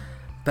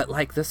 But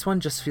like this one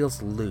just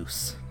feels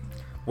loose.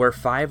 We're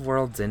 5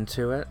 worlds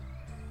into it,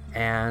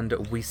 and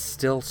we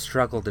still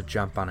struggle to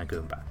jump on a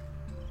Goomba.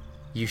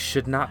 You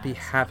should not be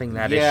having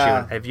that Yeah.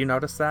 issue. Have you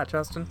noticed that,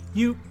 Justin?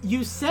 You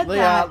said Yeah,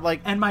 that, like-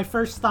 and my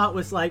first thought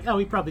was like, oh,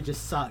 he probably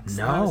just sucks.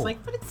 And I was No.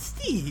 like, but it's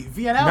Steve,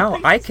 you know? No,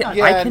 Like, I it's can- not-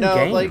 Yeah, I can no,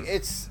 game. like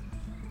it's.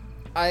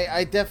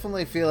 I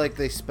definitely feel like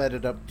they sped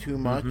it up too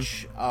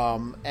much,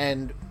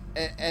 and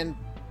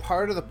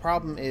part of the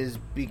problem is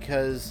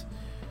because,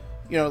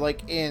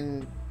 like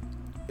in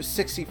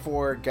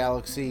 64,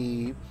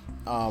 Galaxy,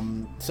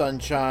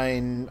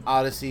 Sunshine,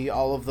 Odyssey,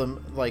 all of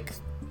them, like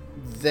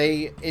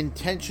they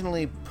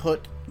intentionally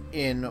put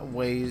in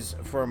ways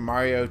for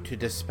Mario to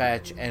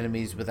dispatch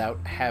enemies without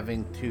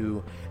having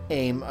to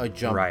aim a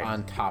jump Right.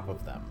 on top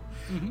of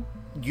them.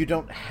 You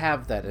don't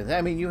have that.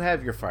 I mean, you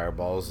have your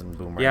fireballs and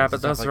boomerangs. Yeah, and but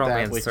stuff those like are only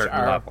that, in which certain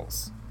are-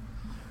 levels.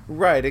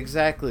 Right,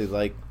 exactly.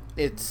 Like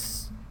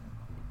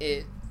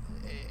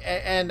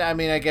and I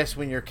mean, I guess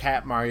when you're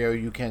Cat Mario,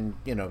 you can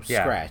Yeah.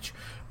 scratch,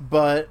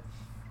 but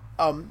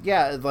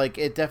yeah, like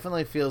it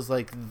definitely feels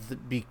like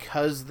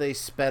because they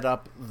sped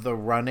up the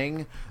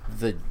running,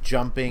 the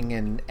jumping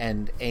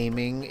and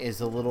aiming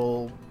is a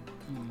little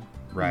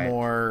Right.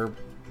 more.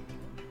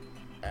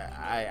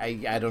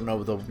 I don't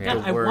know the God,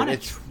 I word. want to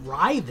It's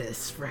try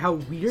this for how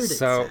weird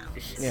So,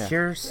 it sounds. Yeah.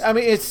 here's... I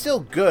mean, it's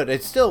still good.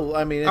 It's still,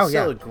 I mean, it's Oh,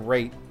 still yeah. a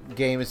great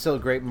game. It's still a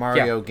great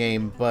Mario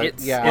game, but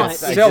It's- yeah,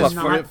 it's I still just a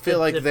fun- feel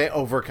like the- they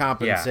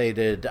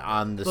overcompensated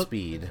on the But-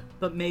 speed.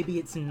 But maybe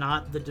it's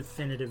not the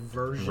definitive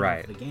version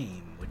Right. of the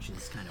game, which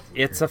is kind of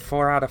weird. It's a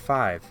 4 out of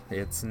 5.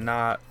 It's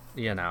not,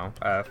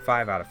 a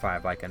 5 out of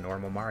 5 like a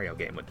normal Mario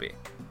game would be.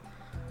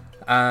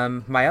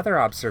 My other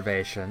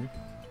observation,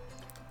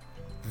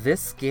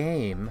 this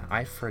game,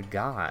 I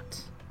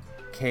forgot,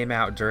 came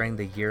out during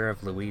the year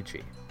of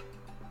Luigi.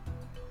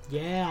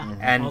 Yeah.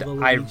 Mm-hmm. And all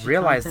the I Luigi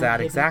realized content that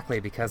hidden. exactly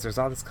because there's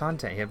all this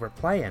content here we're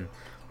playing.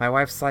 My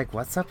wife's like,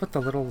 what's up with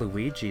the little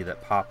Luigi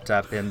that popped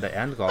up in the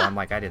end goal? I'm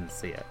like, I didn't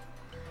see it.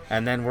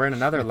 And then we're in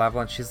another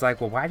level, and she's like,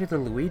 well, why did the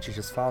Luigi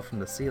just fall from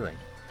the ceiling?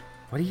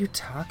 What are you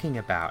talking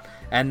about?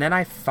 And then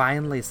I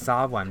finally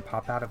saw one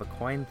pop out of a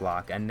coin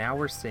block, and now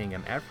we're seeing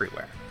him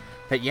everywhere.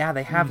 But yeah,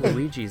 they have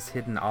Luigi's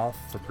hidden all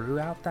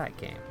throughout that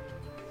game.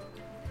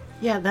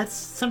 Yeah, that's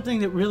something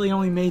that really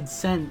only made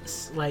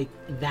sense like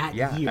that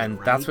year. Yeah, and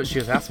right? that's what she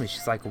was asking me.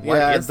 She's like, "What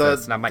is Yeah,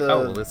 this?" And I'm like,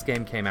 "Oh, well, this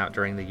game came out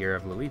during the year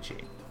of Luigi."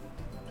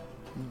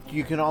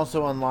 You can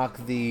also unlock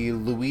the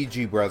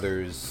Luigi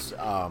Brothers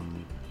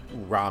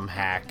ROM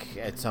hack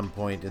at some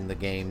point in the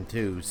game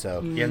too. So,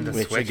 In the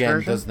which Switch again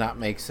version? does not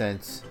make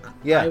sense.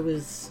 Yeah, I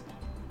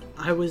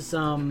was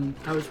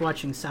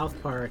watching South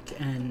Park,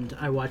 and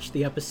I watched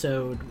the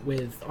episode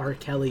with R.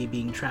 Kelly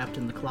being trapped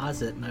in the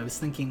closet, and I was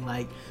thinking,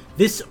 like,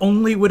 this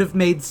only would have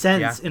made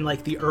sense Yeah. in,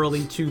 like, the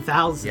early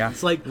 2000s. Yeah.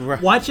 Like,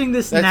 Right. watching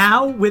this That's-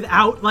 now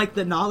without, like,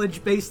 the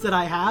knowledge base that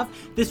I have,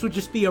 this would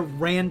just be a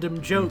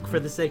random joke for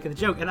the sake of the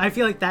joke. And I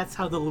feel like that's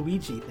how the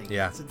Luigi thing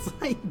Yeah. is. It's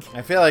like...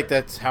 I feel like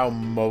that's how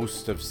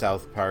most of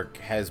South Park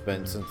has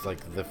been since like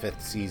the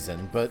 5th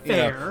season. But you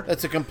know, Fair.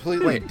 that's a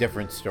completely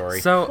different story.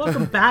 So,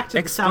 Welcome back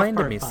to the South explain to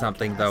Park me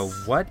something though.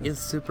 podcast. What is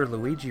Super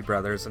Luigi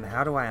Brothers, and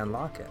how do I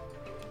unlock it?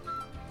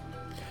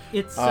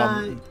 It's, it's-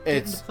 getting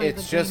to play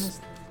it's the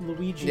just- game as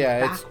Luigi yeah,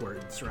 it's-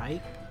 backwards,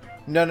 right?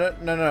 No.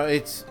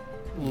 It's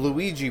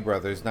Luigi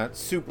Brothers, not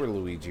Super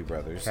Luigi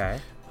Brothers. Okay.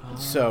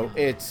 So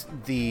it's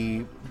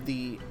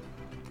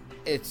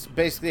it's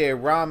basically a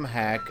ROM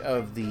hack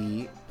of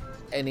the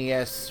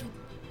NES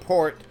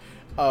port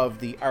of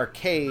the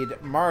arcade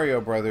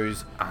Mario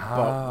Brothers,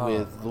 but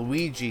with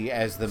Luigi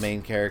as the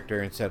main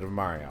character instead of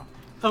Mario.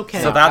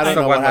 Okay. So I that's don't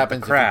the know one what with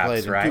happens the crabs,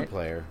 if you played right? in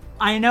 2-player.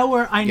 I know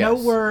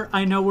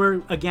Yes.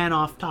 we're again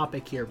off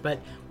topic here, but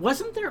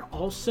wasn't there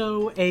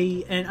also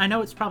and I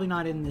know it's probably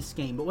not in this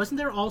game, but wasn't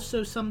there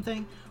also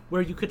something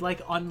where you could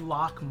like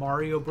unlock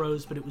Mario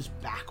Bros, but it was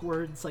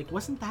backwards? Like,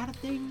 wasn't that a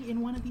thing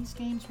in one of these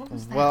games? What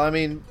was that? Well, I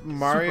mean, Super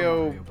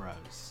Mario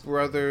Bros.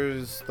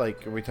 Brothers,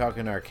 like, are we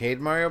talking arcade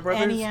Mario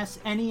Brothers?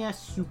 NES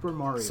Super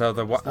Mario. So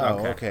the what? Oh,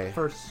 okay. okay.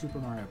 First Super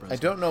Mario Bros. I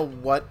don't know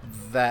what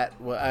that.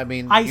 I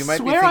mean, I you might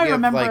be swear I thinking of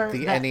remember like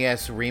the that-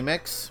 NES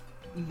remix.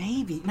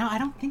 Maybe. No, I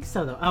don't think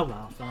so, though. Oh,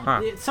 well.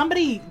 Huh.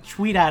 Somebody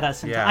tweet at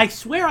us. And Yeah. I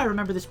swear I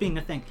remember this being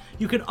a thing.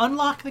 You could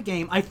unlock the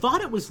game. I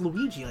thought it was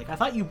Luigi. Like, I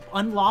thought you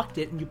unlocked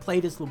it and you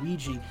played as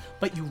Luigi,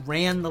 but you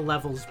ran the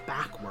levels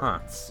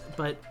backwards.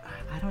 But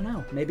I don't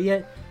know. Maybe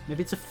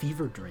it's a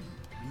fever dream.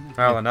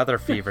 Well, another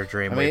fever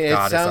dream I mean, we've it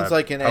got sounds is a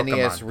like an Pokemon.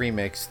 NES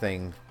remix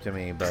thing to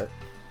me, but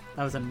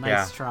That was a nice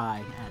Yeah. try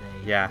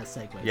at a Yeah,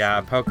 segue. yeah,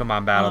 a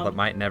Pokemon battle that Um,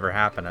 might never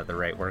happen at the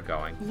rate we're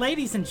going.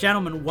 Ladies and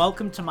gentlemen,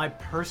 welcome to my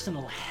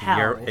personal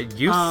hell.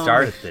 You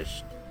started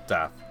this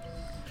stuff.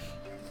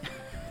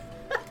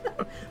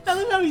 I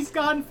love how he's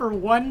gone for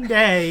one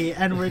day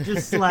and we're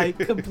just like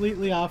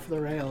completely off the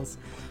rails.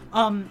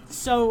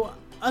 So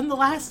on the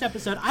last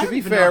episode, I to don't be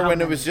even know fair, how when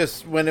many-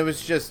 it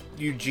was just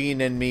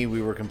Eugene and me,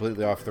 we were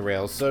completely off the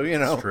rails. So you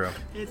know, It's true.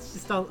 It's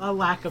just a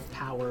lack of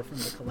power from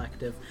the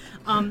collective.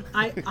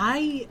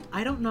 I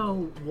don't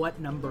know what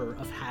number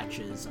of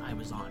hatches I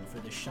was on for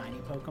this shiny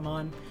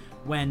Pokemon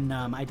when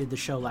I did the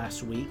show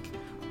last week,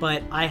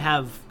 but I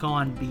have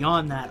gone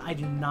beyond that. I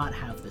do not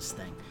have this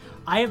thing.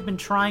 I have been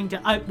trying to...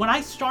 when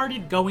I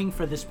started going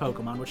for this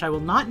Pokemon, which I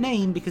will not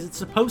name because it's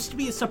supposed to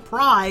be a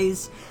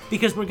surprise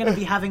because we're going to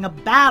be having a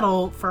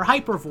battle for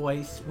Hyper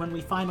Voice when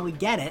we finally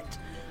get it,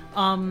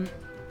 I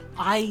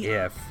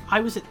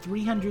was at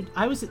 300.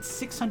 I was at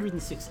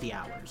 660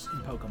 hours in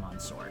Pokemon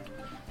Sword.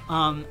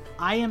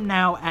 I am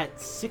now at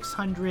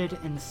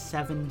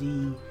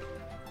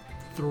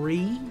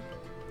 673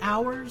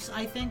 hours.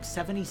 I think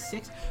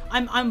 76.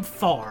 I'm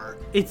far.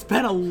 It's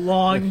been a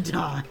long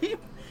time.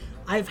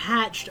 I've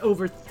hatched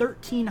over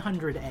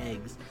 1,300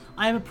 eggs.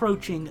 I am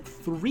approaching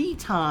 3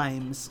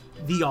 times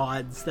the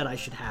odds that I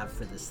should have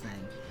for this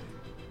thing.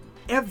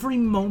 Every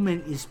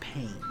moment is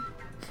pain.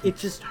 It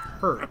just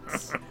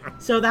hurts.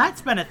 So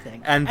that's been a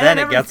thing. And then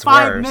it every gets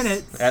 5 worse.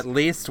 minutes, At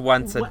least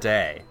once a What-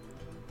 day.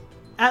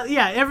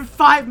 yeah, every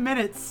 5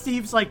 minutes,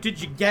 Steve's like,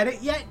 "Did you get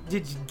it yet?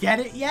 Did you get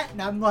it yet?"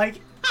 And I'm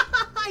like,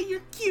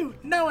 "You're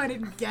cute. No, I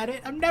didn't get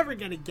it. I'm never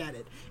gonna get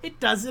it. It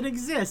doesn't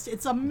exist.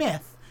 It's a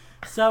myth."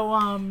 So,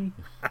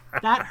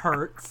 that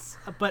hurts.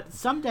 But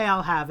someday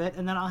I'll have it,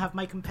 and then I'll have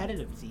my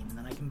competitive team, and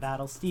then I can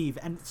battle Steve.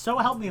 And so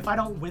help me, if I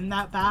don't win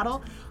that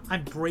battle,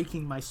 I'm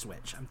breaking my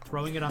Switch. I'm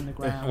throwing it on the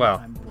ground.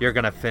 Well, I'm you're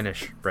gonna breaking it.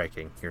 finish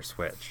breaking your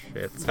Switch.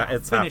 It's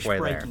Finish halfway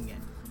there. breaking it.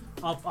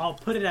 I'll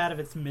put it out of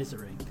its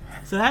misery.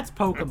 So that's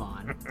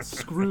Pokemon.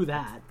 Screw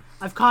that.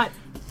 I've caught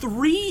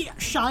 3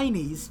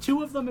 shinies,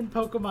 2 of them in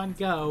Pokemon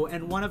Go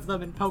and 1 of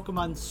them in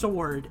Pokemon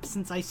Sword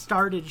since I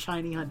started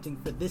shiny hunting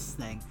for this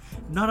thing.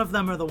 None of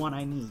them are the one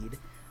I need.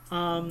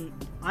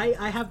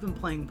 I have been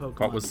playing Pokemon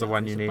What was the Go.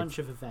 one you There's need? A bunch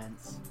of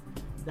events.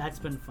 That's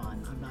been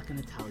fun. I'm not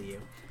going to tell you.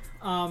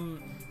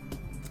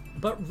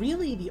 But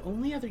really, the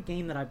only other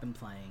game that I've been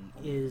playing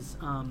is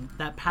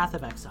that Path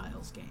of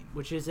Exiles game,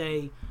 which is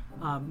a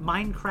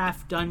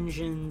Minecraft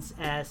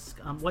Dungeons-esque...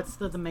 what's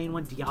the main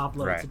one?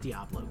 Diablo. Right. It's a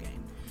Diablo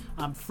game.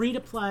 Free to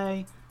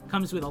play,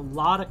 comes with a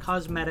lot of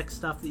cosmetic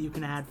stuff that you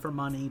can add for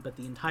money, but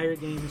the entire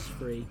game is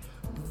free.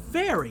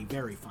 Very,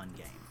 very fun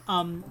game.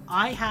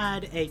 I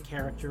had a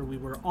character. We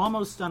were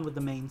almost done with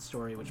the main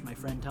story, which my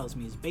friend tells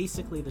me is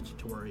basically the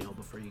tutorial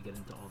before you get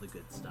into all the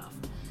good stuff.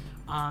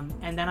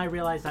 And then I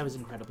realized I was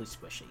incredibly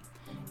squishy,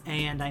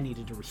 and I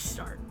needed to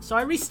restart. So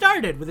I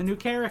restarted with a new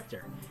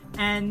character,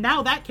 and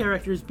now that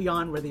character is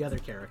beyond where the other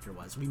character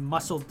was. We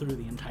muscled through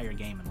the entire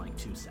game in like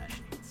 2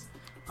 sessions.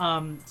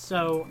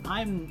 So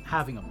I'm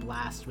having a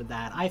blast with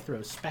that. I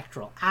throw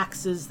spectral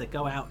axes that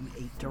go out in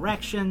 8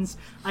 directions.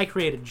 I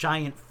create a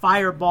giant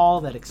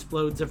fireball that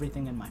explodes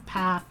everything in my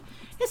path.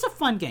 It's a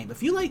fun game.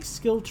 If you like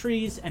skill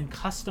trees and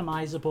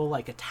customizable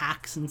like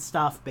attacks and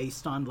stuff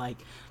based on like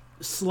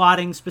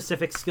slotting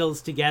specific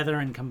skills together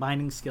and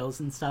combining skills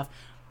and stuff,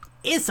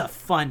 it's a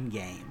fun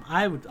game.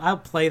 I'll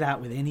play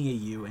that with any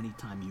of you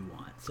anytime you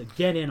want. So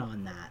get in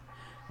on that.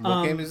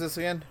 What game is this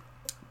again?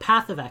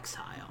 Path of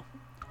Exile.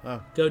 Oh.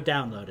 Go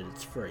download it.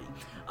 It's free.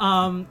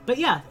 But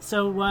yeah,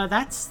 so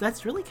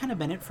that's really kind of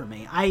been it for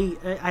me.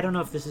 I don't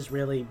know if this is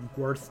really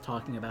worth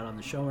talking about on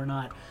the show or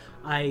not.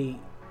 I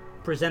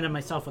presented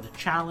myself with a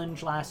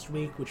challenge last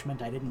week, which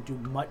meant I didn't do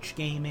much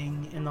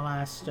gaming in the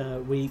last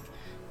week,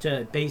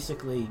 to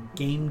basically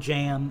game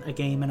jam a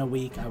game in a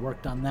week. I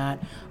worked on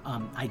that.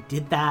 I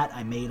did that.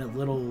 I made a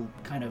little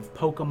kind of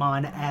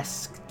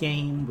Pokemon-esque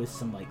game with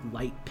some like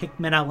light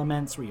Pikmin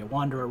elements where you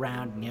wander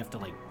around and you have to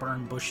like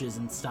burn bushes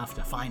and stuff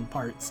to find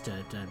parts to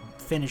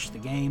finish the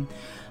game.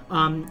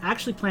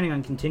 Actually planning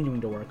on continuing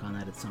to work on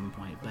that at some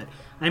point, but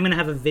I'm going to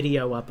have a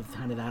video up of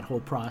kind of that whole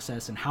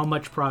process and how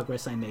much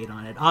progress I made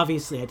on it.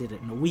 Obviously, I did it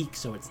in a week,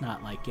 so it's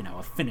not like,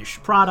 a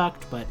finished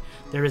product, but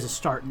there is a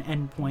start and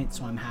end point,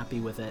 so I'm happy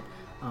with it.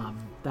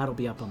 That'll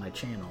be up on my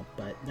channel,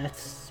 but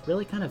that's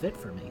really kind of it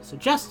for me. So,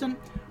 Justin,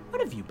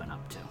 what have you been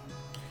up to?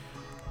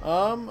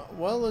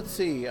 Well, let's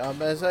see.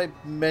 As I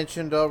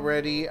mentioned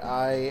already,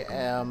 I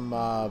am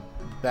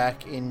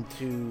back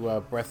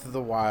into Breath of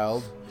the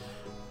Wild.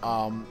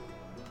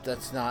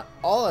 That's not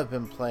all I've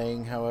been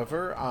playing,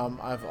 however.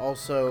 I've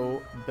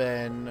also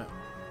been,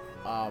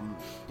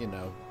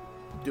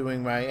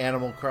 doing my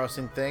Animal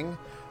Crossing thing,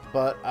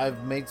 but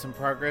I've made some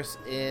progress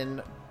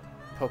in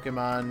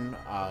Pokemon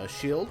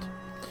Shield.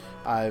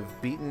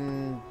 I've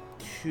beaten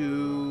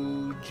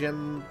 2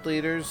 gym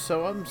leaders,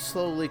 so I'm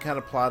slowly kind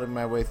of plodding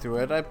my way through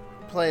it. I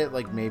play it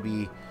like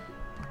maybe,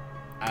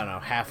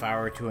 half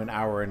hour to an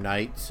hour a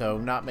night, so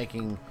not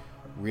making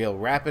real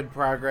rapid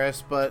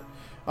progress, but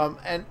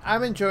and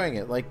I'm enjoying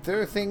it. Like,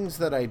 there are things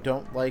that I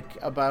don't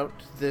like about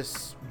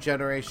this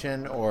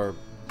generation, or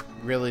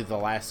really the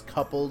last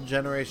couple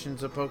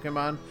generations of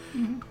Pokemon.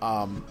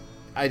 Mm-hmm.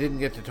 I didn't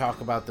get to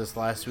talk about this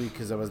last week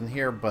because I wasn't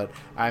here, but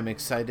I'm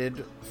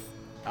excited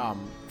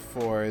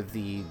for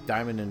the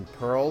Diamond and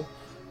Pearl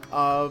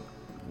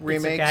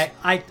remakes. Okay.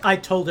 I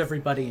told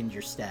everybody in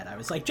your stead. I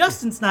was like,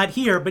 Justin's not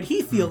here, but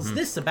he feels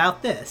this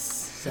about this.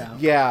 So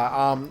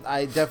yeah,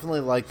 I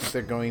definitely like that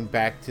they're going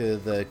back to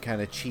the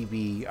kind of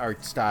chibi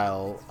art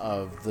style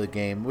of the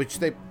game, which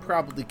they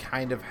probably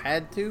kind of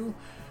had to,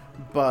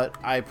 but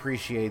I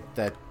appreciate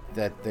that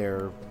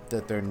they're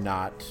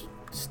not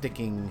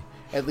sticking,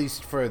 at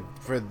least for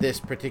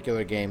this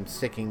particular game,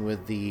 sticking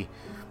with the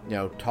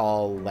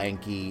tall,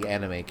 lanky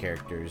anime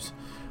characters.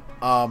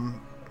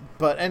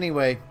 But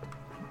anyway,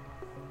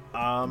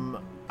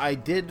 I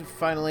did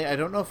finally, I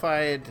don't know if I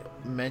had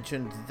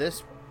mentioned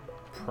this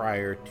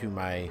prior to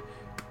my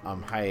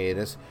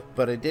hiatus,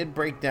 but I did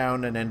break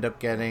down and end up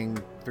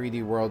getting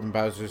 3D World and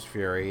Bowser's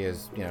Fury,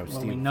 as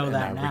Steve we know and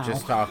that I now. were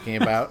just talking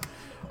about.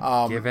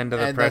 Give in to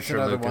the and pressure,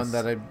 that's another Lucas.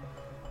 one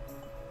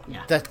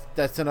that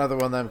that's another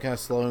one that I'm kind of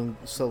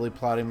slowly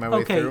plotting my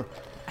way through.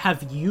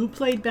 Have you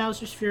played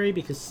Bowser's Fury?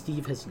 Because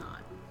Steve has not.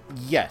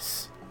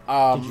 Yes.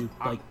 Did you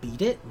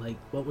beat it? Like,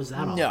 what was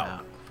that all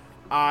about?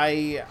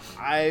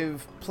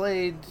 I've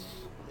played.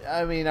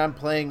 I mean, I'm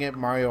playing it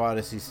Mario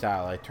Odyssey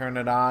style. I turn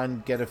it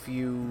on, get a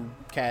few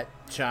cat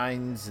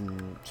shines,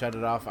 and shut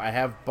it off. I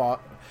have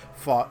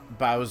fought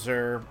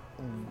Bowser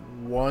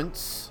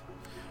once,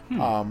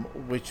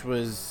 which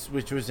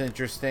was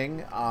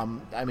interesting.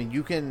 I mean,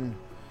 you can.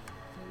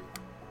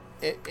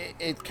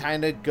 It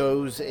kind of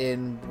goes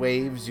in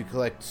waves. You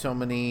collect so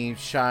many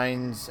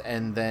shines,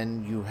 and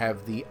then you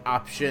have the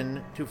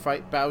option to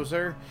fight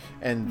Bowser,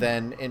 and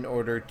then in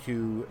order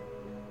to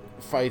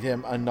fight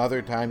him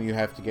another time, you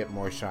have to get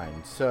more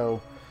shines.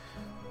 So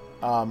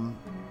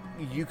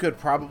you could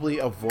probably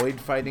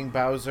avoid fighting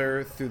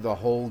Bowser through the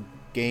whole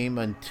game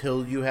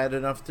until you had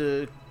enough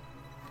to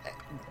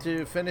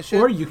finish it.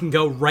 Or you can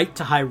go right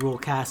to Hyrule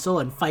Castle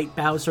and fight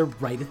Bowser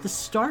right at the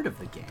start of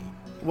the game.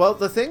 Well,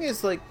 the thing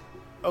is, like,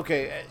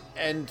 okay,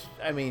 and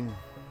I mean,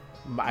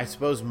 I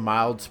suppose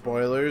mild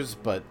spoilers,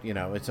 but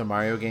it's a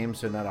Mario game,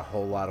 so not a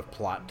whole lot of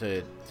plot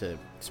to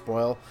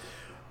spoil.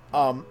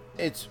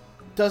 It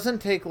doesn't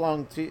take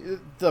long to.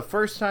 The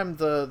first time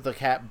the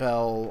cat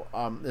bell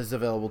is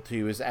available to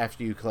you is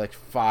after you collect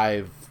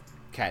 5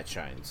 cat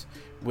shines,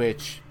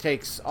 which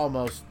takes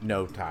almost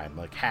no time,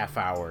 like half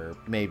hour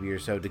maybe or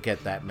so to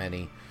get that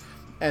many,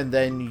 and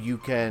then you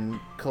can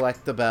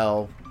collect the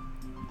bell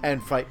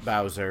and fight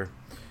Bowser.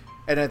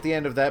 And at the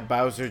end of that,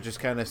 Bowser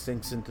just kind of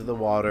sinks into the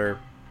water,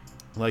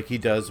 like he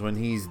does when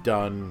he's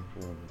done,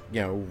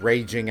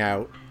 raging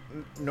out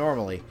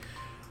normally.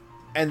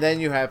 And then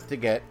you have to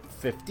get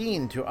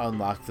 15 to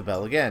unlock the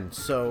bell again.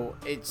 So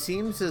it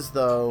seems as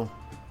though,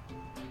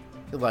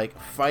 like,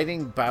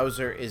 fighting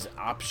Bowser is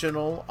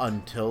optional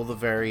until the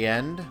very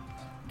end.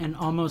 And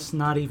almost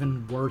not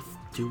even worth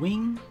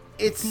doing.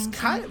 It's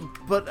kind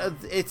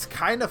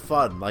of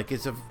fun. Like,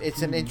 it's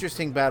an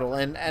interesting battle,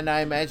 and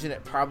I imagine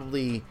it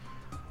probably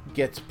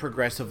gets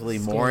progressively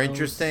more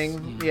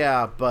interesting.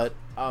 Yeah, but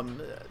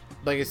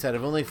like I said,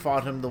 I've only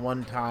fought him the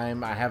one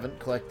time. I haven't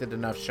collected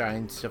enough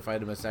shines to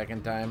fight him a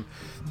second time.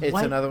 It's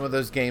another one of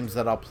those games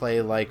that I'll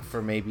play like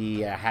for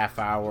maybe a half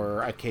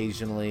hour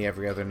occasionally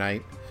every other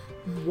night.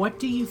 What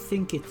do you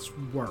think it's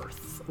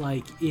worth?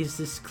 Like, is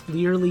this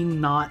clearly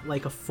not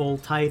like a full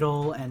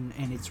title and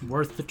it's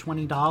worth the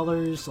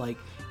 $20? Like,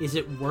 is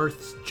it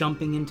worth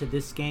jumping into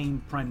this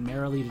game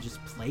primarily to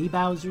just play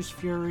Bowser's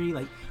Fury?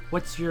 Like,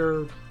 what's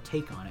your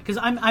take on it? Because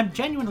I'm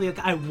genuinely, like,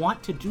 I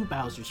want to do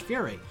Bowser's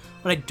Fury,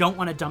 but I don't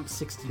want to dump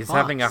 $60. He's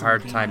having a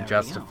hard time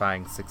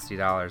justifying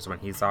 $60 when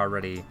he's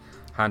already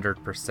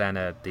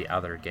 100%ed the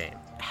other game.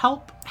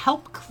 Help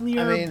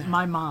clear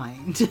my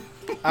mind.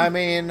 I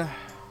mean,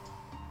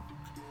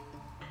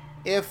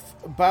 if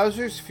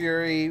Bowser's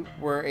Fury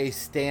were a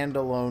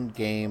standalone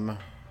game,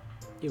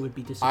 it would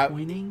be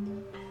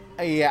disappointing.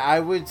 I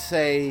would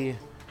say,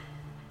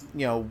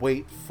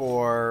 wait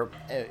for,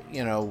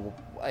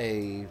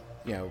 a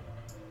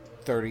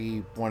 30,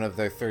 one of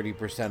their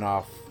 30%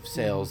 off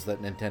sales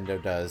that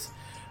Nintendo does.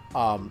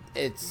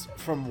 It's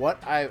from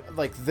what I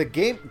like, the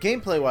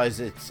gameplay wise,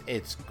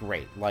 it's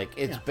great. Like,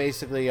 it's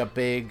basically a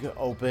big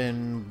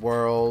open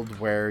world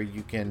where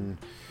you can,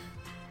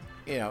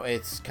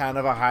 it's kind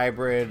of a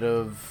hybrid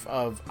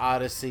of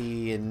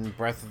Odyssey and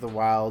Breath of the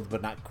Wild,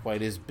 but not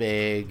quite as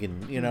big.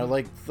 And,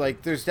 like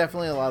there's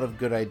definitely a lot of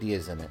good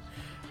ideas in it.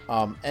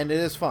 And it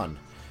is fun.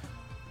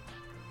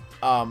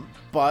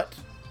 But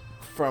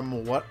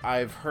from what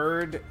I've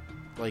heard,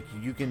 like,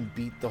 you can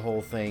beat the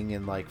whole thing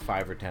in like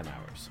 5 or 10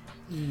 hours.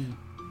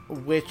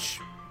 Which,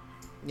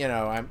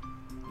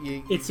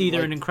 it's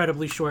either an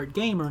incredibly short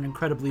game or an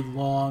incredibly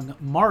long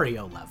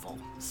Mario level.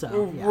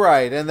 So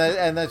right, and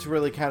that's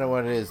really kind of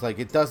what it is. Like,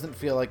 it doesn't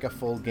feel like a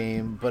full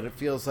game, but it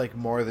feels like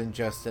more than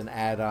just an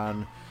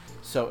add-on.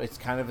 So it's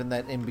kind of in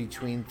that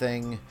in-between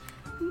thing.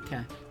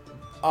 Okay.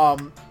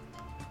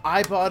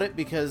 I bought it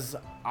because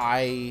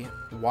I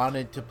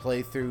wanted to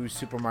play through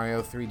Super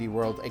Mario 3D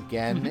World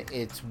again. Mm-hmm.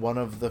 It's one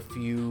of the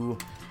few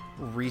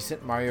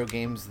recent Mario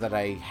games that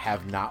I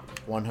have not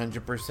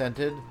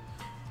 100%ed.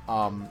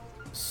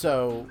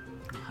 So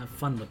have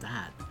fun with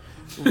that.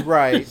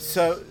 Right.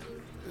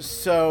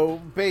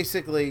 So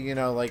basically,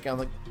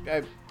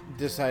 I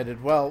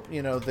decided, well,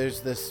 there's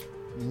this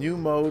new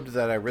mode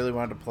that I really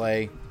wanted to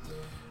play,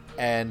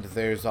 and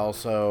there's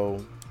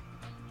also,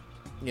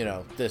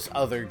 this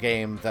other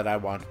game that I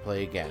want to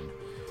play again.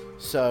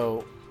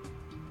 So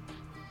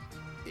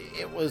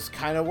it was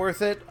kind of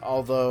worth it,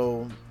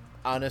 although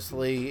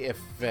honestly, if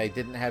I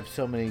didn't have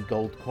so many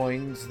gold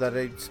coins that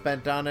I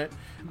spent on it,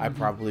 I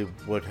probably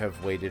would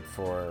have waited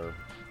for,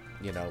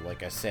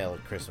 like a sale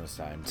at Christmas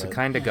time. To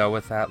kind of go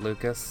with that,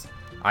 Lucas,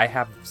 I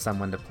have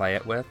someone to play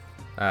it with,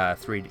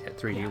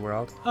 3D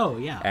World. Oh,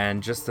 yeah.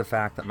 And just the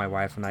fact that my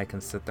wife and I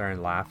can sit there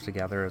and laugh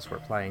together as we're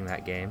playing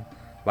that game,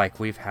 like,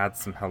 we've had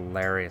some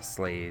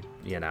hilariously,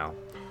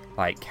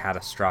 like,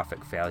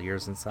 catastrophic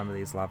failures in some of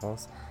these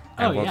levels.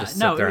 And we'll just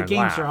sit there and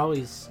laugh.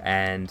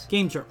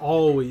 Games are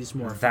always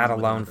more fun. That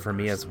alone for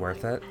me is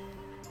worth it.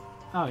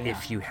 Oh, yeah.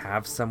 If you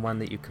have someone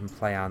that you can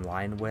play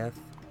online with,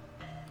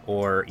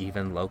 or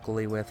even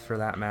locally with, for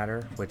that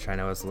matter, which I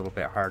know is a little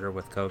bit harder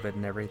with COVID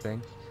and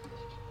everything,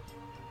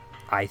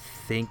 I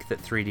think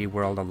that 3D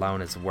World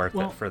alone is worth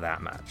it for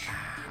that much.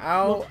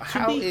 How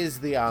is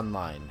the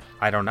online?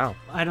 I don't know.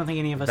 I don't think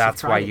any of us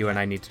That's have why tried you it and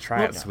yet. I need to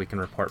try it so we can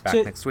report back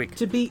next week.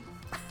 To be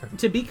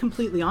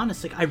completely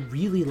honest, like, I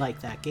really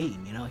like that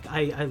game. Like,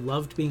 I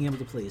loved being able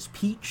to play as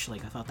Peach.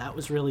 Like, I thought that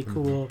was really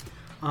cool.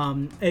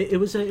 It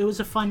was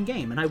a fun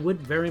game, and I would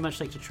very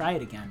much like to try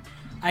it again.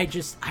 I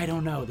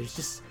don't know.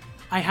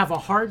 I have a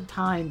hard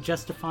time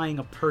justifying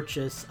a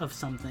purchase of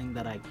something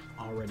that I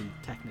already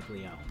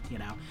technically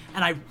own,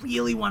 And I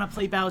really want to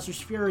play Bowser's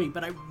Fury,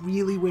 but I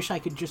really wish I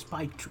could just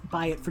buy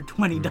it for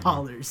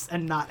 $20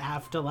 and not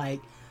have to,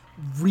 like,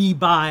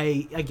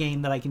 rebuy a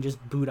game that I can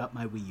just boot up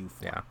my Wii U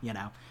for.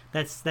 Yeah.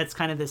 That's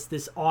kind of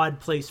this odd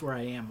place where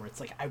I am, where it's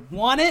like, I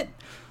want it,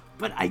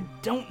 but I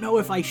don't know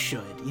if I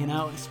should,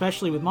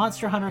 especially with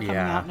Monster Hunter coming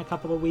out in a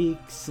couple of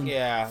weeks. And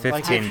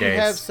 15 days. You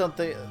have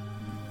something.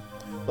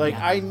 Like,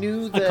 I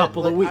knew that a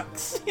couple of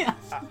weeks.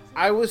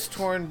 I was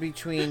torn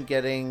between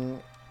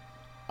getting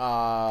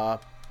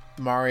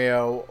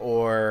Mario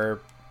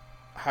or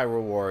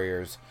Hyrule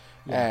Warriors.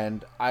 Yeah.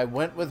 And I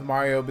went with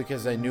Mario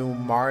because I knew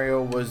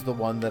Mario was the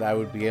one that I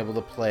would be able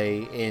to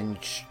play in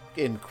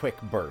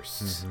quick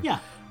bursts. Yeah.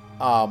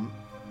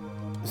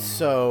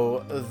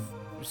 So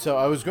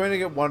I was going to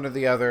get one or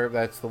the other.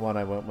 That's the one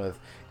I went with.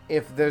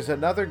 If there's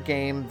another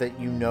game that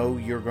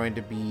you're going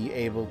to be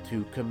able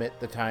to commit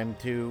the time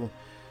to,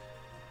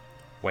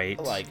 Wait.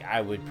 Like,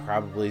 I would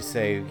probably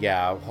say,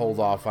 yeah, hold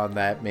off on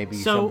that. Maybe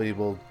So- somebody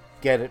will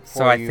get it for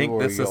So I you, think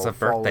or this is you'll a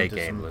fall birthday into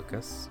game, some-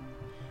 Lucas.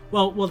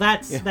 Well,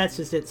 that's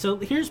just it. So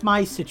here's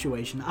my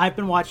situation. I've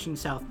been watching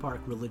South Park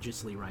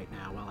religiously right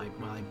now while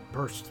I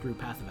burst through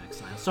Path of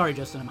Exile. Sorry,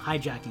 Justin, I'm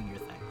hijacking your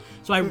thing.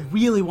 So I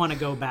really want to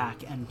go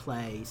back and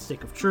play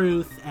Stick of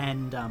Truth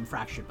and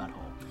Fractured Butthole.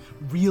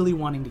 Really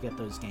wanting to get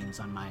those games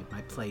on my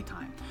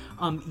playtime.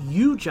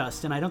 You,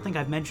 Justin, I don't think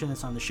I've mentioned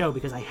this on the show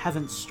because I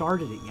haven't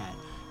started it yet.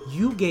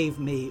 You gave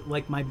me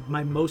like my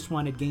most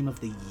wanted game of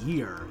the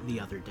year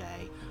the other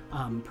day.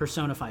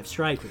 Persona 5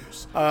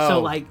 Strikers. So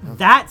like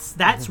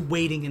that's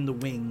waiting in the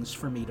wings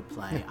for me to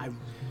play. I'm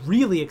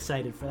really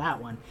excited for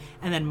that one.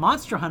 And then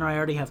Monster Hunter I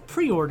already have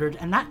pre-ordered,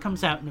 and that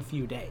comes out in a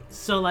few days.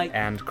 So like,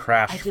 And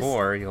Crash I just-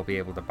 4 you'll be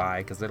able to buy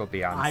because it'll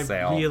be on I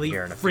sale really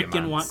here in a few freaking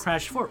want months.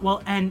 Crash 4.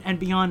 Well, and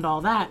beyond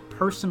all that,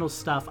 personal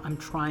stuff, I'm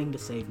trying to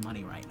save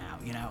money right now,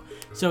 you know?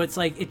 So it's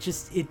like, it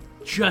just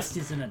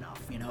isn't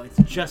enough, you know? It's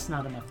just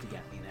not enough to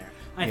get me there.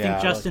 I Yeah, think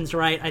like- Justin's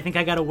right. I think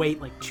I gotta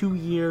wait like 2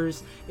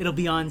 years. It'll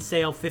be on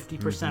sale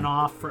 50%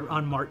 off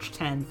on March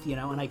 10th, you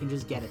know, and I can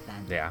just get it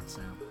then. Yeah. So,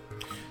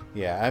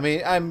 Yeah, I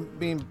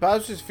mean,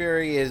 Bowser's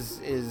Fury is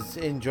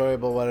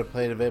enjoyable what I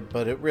played of it,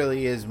 but it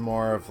really is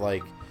more of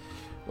like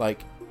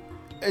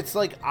it's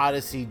like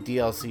Odyssey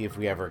DLC if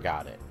we ever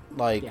got it.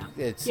 Like Yeah.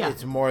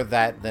 it's more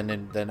that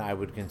than I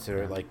would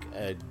consider like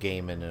a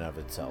game in and of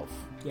itself.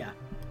 yeah.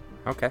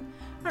 Okay.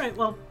 All right,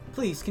 well,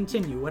 please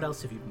continue. What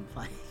else have you been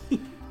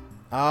playing?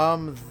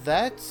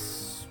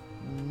 That's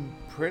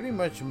pretty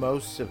much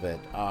most of it.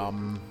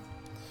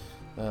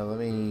 Let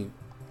me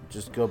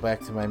just go back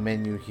to my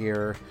menu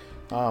here.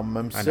 I'm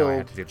I still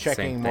had to do the same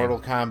checking thing. Mortal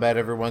Kombat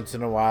every once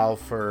in a while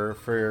for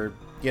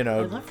I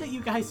love that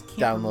you guys can't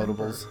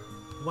downloadables.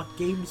 remember what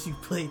games you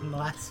played in the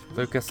last week.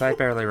 Lucas, I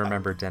barely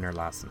remember dinner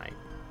last night.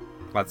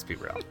 Let's be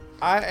real.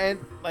 I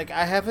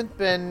haven't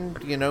been,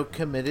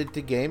 committed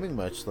to gaming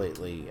much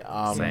lately.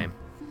 Same.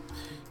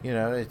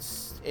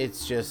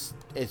 It's just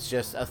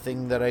a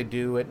thing that I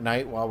do at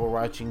night while we're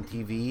watching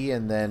TV,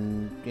 and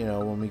then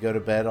when we go to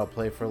bed, I'll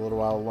play for a little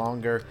while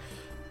longer.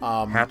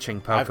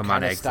 Hatching I've Pokemon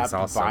kinda eggs is stopped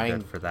also buying-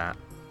 good for that.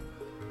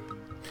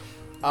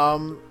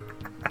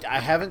 I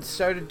haven't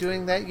started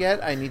doing that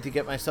yet. I need to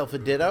get myself a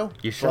Ditto.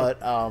 You should.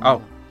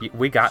 But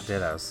We got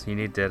Dittos. You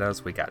need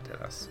Dittos? We got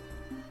Dittos.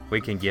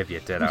 We can give you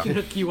Ditto. We can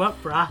hook you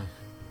up, brah.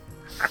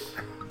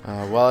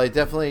 well, I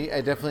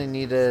definitely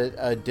need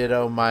a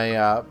Ditto.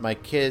 My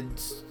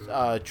kids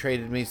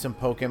traded me some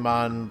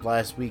Pokemon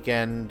last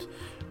weekend.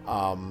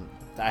 I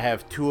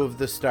have 2 of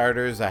the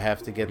starters. I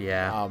have to get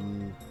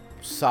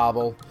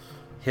Sobble.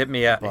 Hit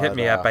me up.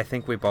 But, I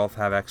think we both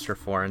have extra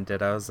foreign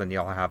Dittos, and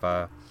you'll have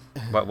a.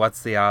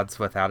 What's the odds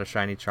without a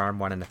shiny charm?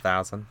 1 in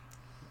 1,000.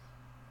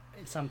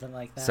 Something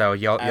like that. So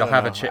you'll don't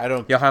have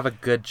know. you'll have a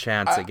good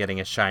chance at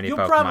getting a shiny You'll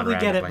Pokemon probably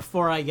get it randomly.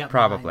 before I get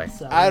Probably. mine,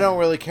 so. I don't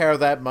really care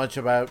that much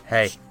about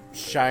Hey,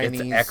 shinies.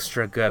 It's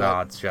extra good but-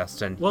 odds,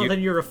 Justin. Well,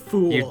 then you're a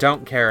fool. You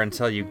don't care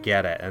until you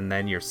get it, and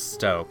then you're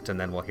stoked, and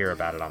then we'll hear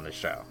about it on the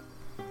show.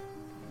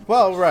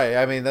 Well, right.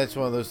 I mean, that's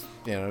one of those,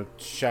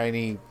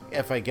 shiny.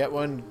 If I get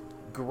one,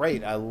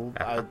 great. I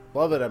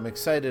love it. I'm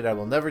excited. I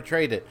will never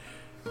trade it.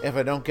 If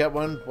I don't get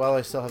one, well,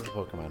 I still have the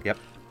Pokemon. Yep.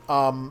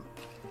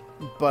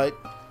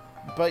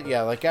 But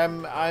yeah, like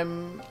I'm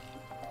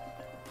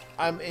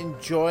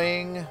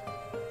enjoying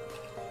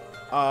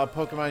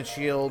Pokemon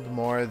Shield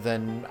more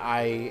than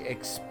I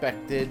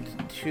expected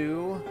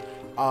to.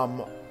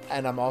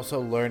 And I'm also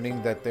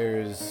learning that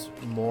there's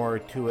more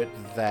to it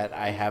that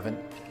I haven't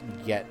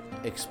yet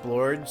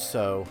explored.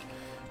 So,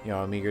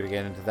 I'm eager to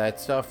get into that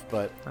stuff.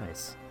 But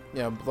Nice.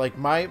 like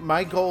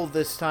my goal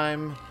this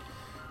time,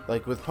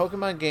 like with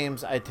Pokemon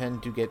games, I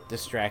tend to get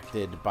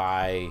distracted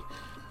by,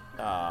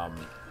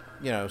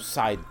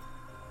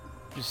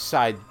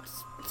 side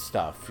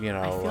stuff. I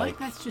feel like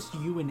that's just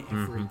you in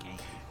every game.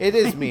 It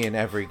is me in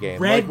every game.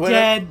 Red like, when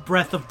Dead,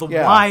 Breath of the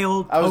yeah,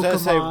 Wild, I was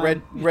Pokemon. gonna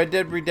say Red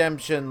Dead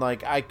Redemption.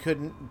 Like I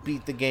couldn't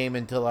beat the game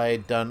until I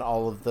had done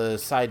all of the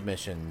side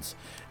missions,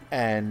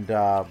 and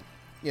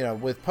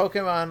with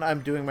Pokemon,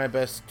 I'm doing my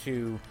best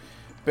to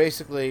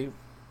basically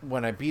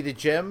when I beat a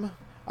gym,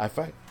 I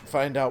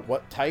find out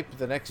what type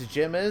the next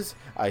gym is.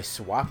 I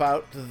swap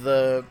out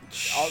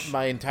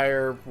my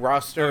entire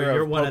roster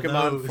you're of one of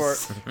Pokemon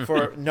those.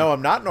 for no,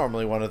 I'm not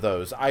normally one of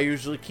those. I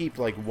usually keep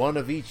like one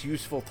of each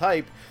useful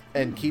type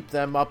and keep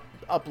them up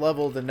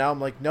leveled, and now I'm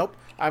like, nope,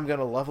 I'm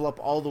gonna level up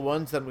all the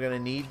ones that I'm gonna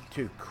need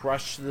to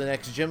crush the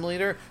next gym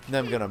leader, and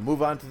then I'm gonna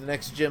move on to the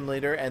next gym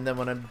leader, and then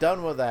when I'm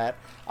done with that,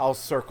 I'll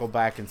circle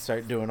back and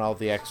start doing all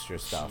the extra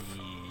stuff.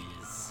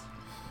 Jeez.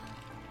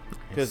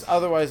 Because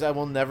otherwise I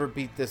will never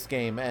beat this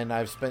game, and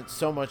I've spent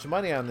so much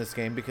money on this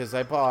game because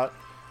I bought,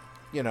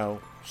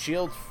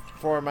 Shield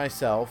for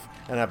myself,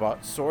 and I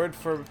bought Sword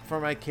for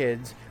my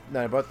kids, and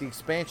then I bought the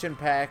expansion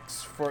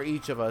packs for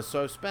each of us,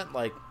 so I've spent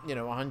like,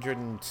 $100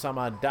 and some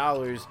odd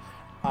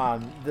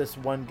on this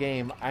one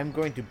game. I'm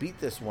going to beat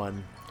this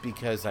one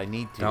because I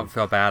need to. Don't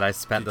feel bad. I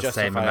spent To the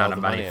same justify all amount the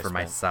of money money I for spent.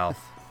 myself.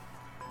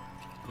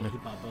 Yeah, he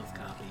bought both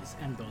copies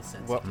and both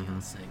sets of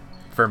DLC.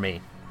 For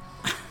me.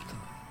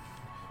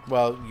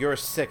 Well, you're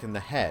sick in the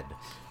head.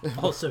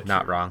 Also true.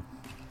 Not wrong.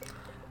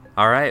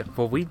 All right.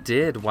 Well, we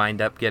did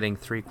wind up getting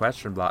 3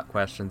 question block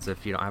questions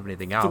if you don't have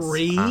anything else.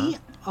 3?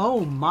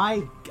 Oh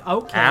my.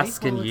 Okay.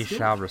 Ask well, and ye let's do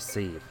shall it.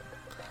 receive.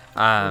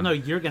 Well, no,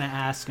 you're going to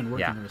ask and we're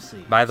Yeah. going to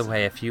receive. By the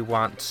way, if you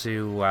want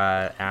to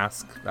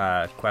ask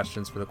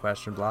questions for the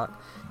question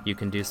block, you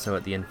can do so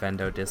at the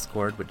Infendo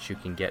Discord, which you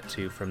can get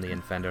to from the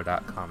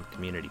infendo.com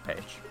community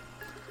page.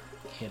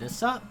 Hit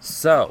us up.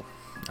 So,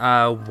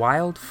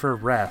 Wild for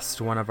Rest,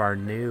 one of our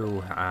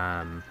new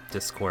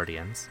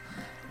Discordians,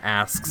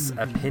 asks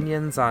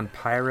opinions on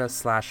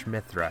Pyra /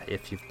 Mithra,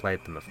 if you've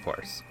played them, of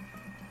course.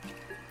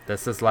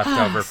 This is left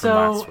over from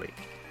last week.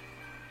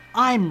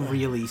 I'm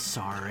really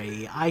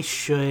sorry. I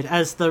should,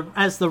 as the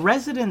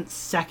resident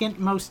second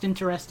most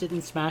interested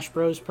in Smash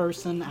Bros.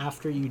 Person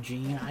after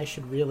Eugene, I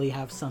should really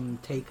have some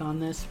take on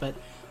this. But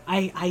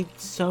I'm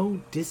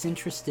so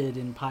disinterested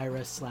in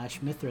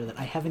Pyra / Mithra that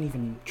I haven't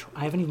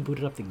even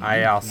booted up the game.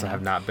 I also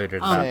have not booted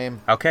it up.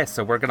 Same. Okay,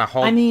 so we're gonna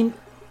hold. I mean,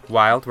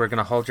 Wild, we're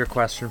gonna hold your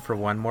question for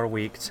one more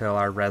week till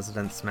our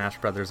resident Smash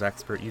Brothers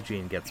expert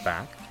Eugene gets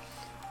back.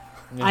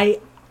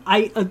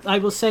 I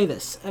will say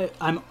this.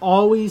 I'm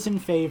always in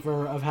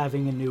favor of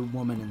having a new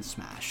woman in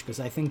Smash, because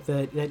I think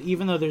that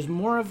even though there's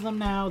more of them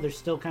now, they're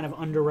still kind of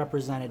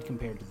underrepresented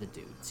compared to the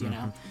dudes, you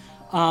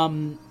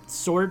know?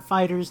 Sword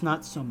fighters,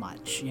 not so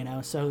much, you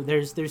know? So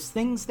there's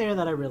things there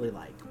that I really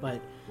like, but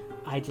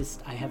I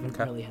haven't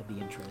really had the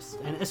interest.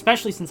 And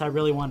especially since I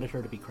really wanted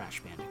her to be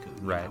Crash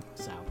Bandicoot. you Right. know?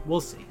 So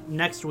we'll see.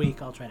 Next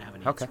week, I'll try to have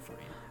an answer for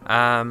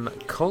you.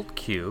 Cult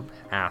Cube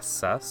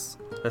asks us,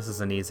 this is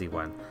an easy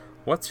one.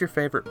 What's your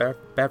favorite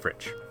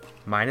beverage?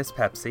 Mine is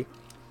Pepsi.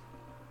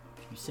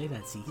 You say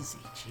that's easy.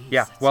 Jeez,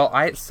 Yeah, that's well,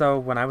 so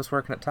when I was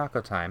working at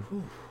Taco Time,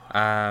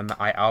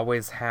 I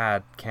always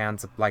had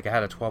cans of, like, I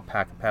had a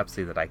 12-pack of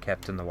Pepsi that I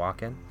kept in the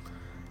walk-in,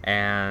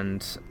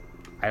 and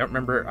I don't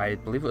remember, I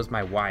believe it was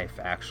my wife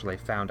actually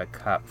found a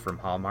cup from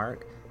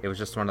Hallmark. It was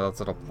just one of those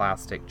little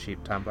plastic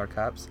cheap tumbler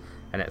cups,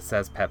 and it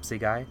says Pepsi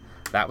Guy.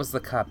 That was the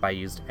cup I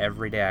used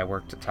every day I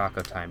worked at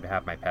Taco Time to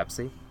have my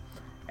Pepsi,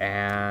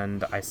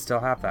 and I still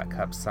have that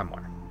cup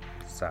somewhere.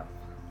 So,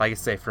 like I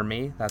say, for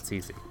me, that's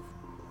easy.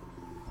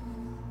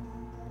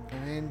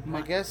 I mean,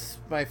 I guess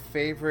my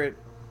favorite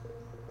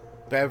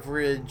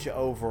beverage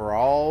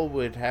overall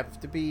would have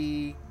to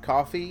be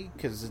coffee,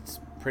 because it's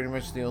pretty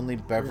much the only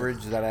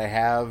beverage that I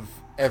have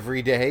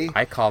every day.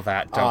 I call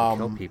that don't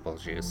kill people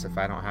juice. If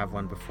I don't have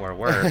one before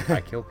work, I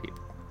kill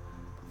people.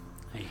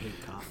 I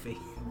hate coffee.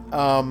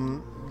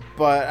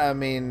 But I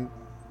mean,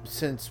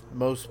 since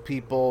most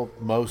people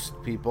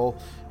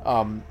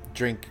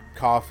drink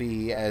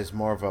coffee as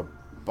more of a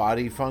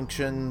body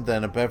function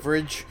than a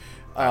beverage,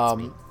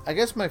 I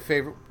guess my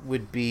favorite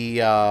would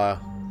be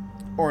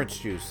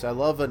orange juice. I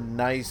love a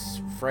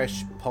nice,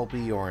 fresh,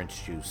 pulpy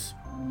orange juice.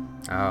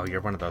 Oh,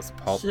 you're one of those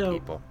pulp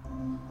people.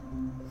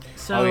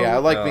 So, Oh yeah, I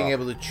like being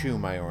able to chew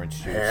my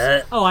orange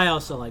juice. Oh, I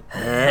also like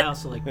pulp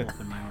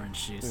in my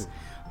orange juice.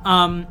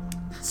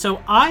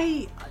 So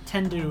I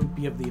tend to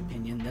be of the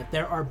opinion that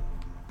there are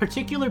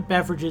particular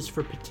beverages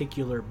for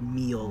particular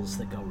meals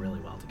that go really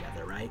well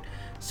together, right?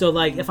 So,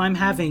 like, if I'm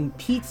having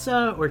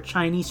pizza or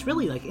Chinese,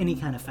 really like any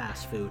kind of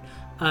fast food,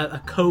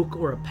 a Coke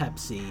or a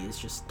Pepsi is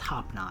just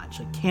top notch.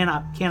 Like,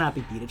 cannot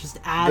be beat. It just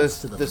adds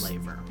to the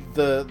flavor.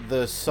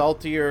 The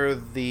saltier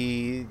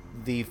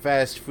the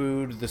fast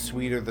food, the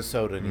sweeter the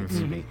soda needs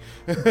to be.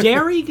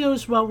 Dairy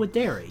goes well with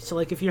dairy. So,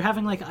 like, if you're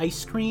having like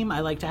ice cream, I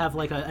like to have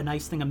like a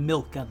nice thing of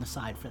milk on the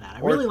side for that. I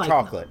really like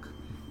chocolate. milk.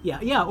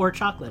 Yeah, or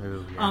chocolate.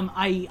 Ooh, yeah.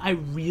 I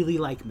really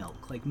like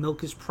milk. Like,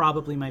 milk is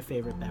probably my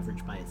favorite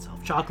beverage by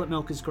itself. Chocolate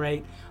milk is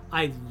great.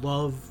 I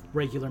love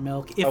regular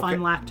milk. If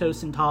I'm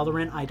lactose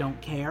intolerant, I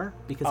don't care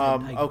because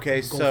I gulp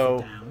it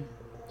down.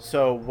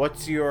 So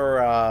what's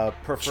your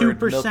preferred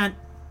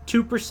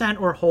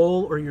 2% or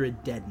whole, or you're a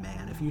dead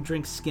man. If you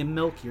drink skim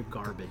milk, you're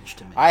garbage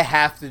to me. I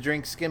have to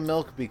drink skim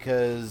milk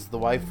because the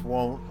wife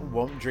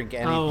won't drink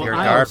anything. Oh, You're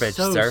I garbage, am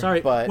so sir. Sorry.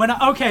 But-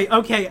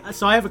 Okay.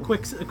 So I have a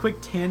quick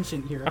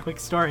tangent here, a quick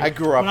story. I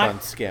grew up on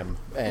skim.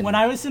 And When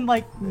I was in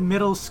like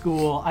middle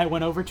school, I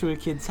went over to a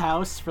kid's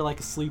house for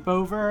like a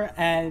sleepover,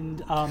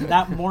 and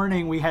that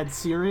morning we had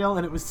cereal,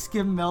 and it was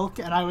skim milk,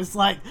 and I was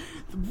like,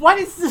 "What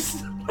is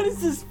this? What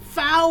is this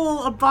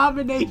foul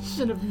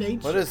abomination of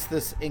nature?" what is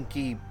this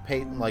inky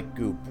patent-like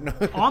goop?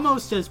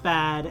 Almost as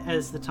bad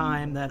as the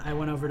time that I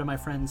went over to my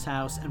friend's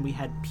house and we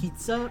had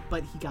pizza,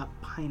 but he got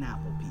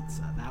pineapple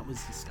pizza. That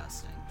was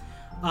disgusting.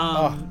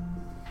 Yeah,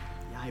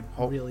 I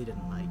really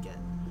didn't like it.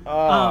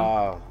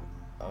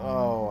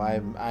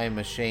 I'm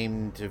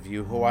ashamed of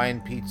you.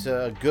 Hawaiian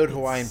pizza, a good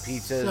Hawaiian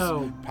pizza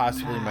so is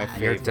possibly my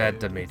bad. You're favorite. dead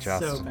to me, So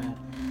Justin. bad.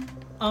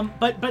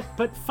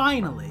 But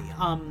finally,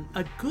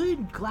 a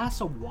good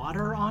glass of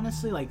water,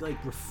 honestly, like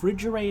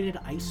refrigerated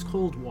ice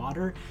cold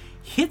water,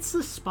 hits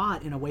the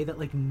spot in a way that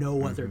like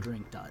no other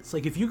drink does.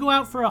 Like, if you go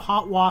out for a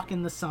hot walk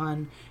in the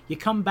sun, you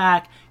come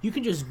back, you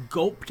can just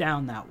gulp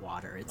down that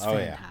water. It's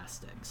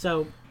fantastic.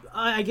 So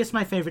I guess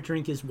my favorite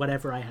drink is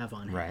whatever I have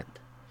on hand. Right.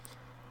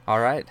 All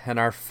right, and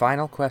our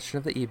final question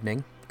of the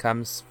evening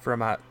comes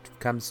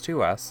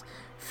to us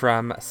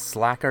from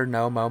Slacker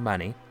No Mo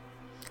Money.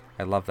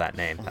 I love that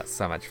name. That's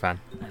so much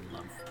fun.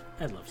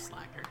 I love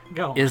Slacker.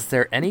 Go on. Is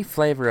there any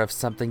flavor of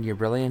something you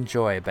really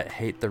enjoy but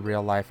hate the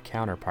real-life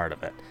counterpart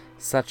of it?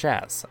 Such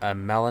as a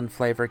melon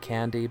flavor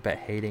candy but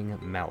hating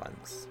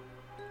melons.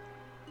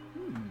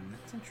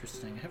 That's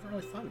interesting. I haven't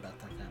really thought about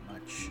that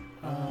much.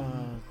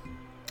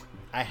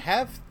 I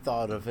have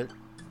thought of it,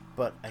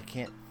 but I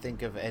can't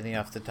think of any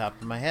off the top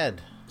of my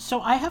head. So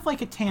I have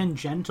like a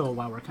tangential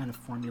while we're kind of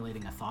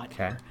formulating a thought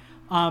Okay.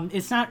 here.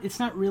 It's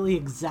not really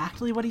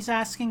exactly what he's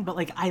asking, but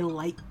like I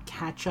like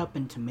ketchup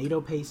and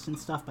tomato paste and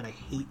stuff, but I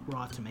hate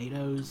raw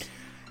tomatoes.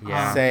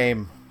 Yeah.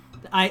 Same.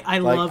 I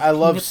Like love I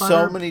love peanut so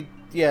butter, many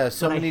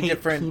but I many hate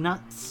different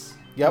peanuts.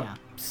 Yep. Yeah.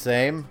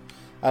 Same.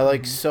 I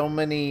like so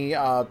many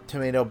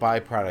tomato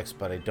byproducts,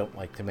 but I don't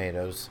like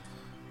tomatoes.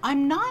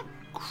 I'm not.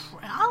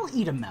 I'll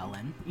eat a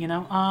melon. You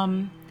know.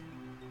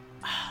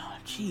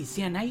 Jeez.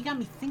 Yeah. Now you got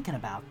me thinking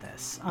about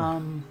this.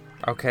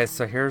 Okay,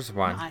 so here's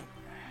one. I,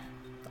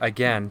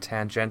 Again,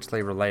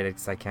 tangentially related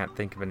because I can't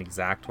think of an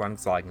exact one,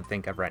 because all I can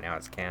think of right now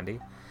is candy.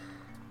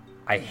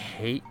 I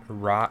hate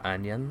raw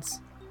onions,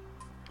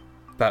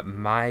 but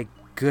my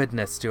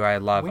goodness do I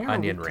love Where are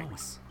onion we going?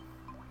 rings.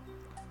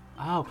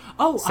 oh.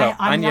 So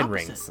I'm the onion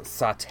opposite. rings,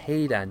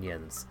 sauteed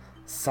onions,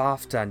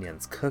 soft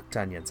onions, cooked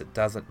onions, it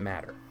doesn't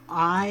matter.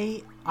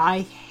 I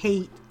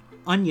hate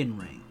onion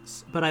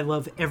rings, but I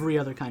love every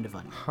other kind of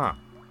onion. Huh.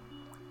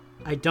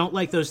 I don't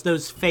like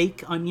those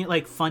fake onion,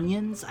 like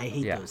Funyuns. I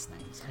hate Yeah. those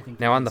things. I think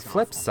Now, on the they're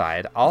flip awful.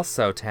 side,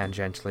 also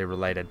tangentially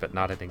related, but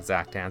not an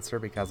exact answer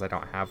because I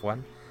don't have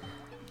one.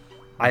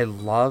 I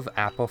love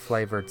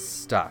apple-flavored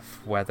stuff,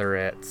 whether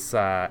it's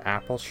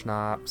apple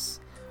schnapps.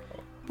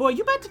 Boy,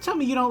 you about to tell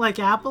me you don't like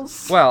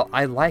apples? Well,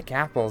 I like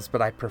apples,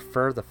 but I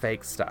prefer the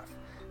fake stuff.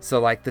 So,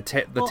 like,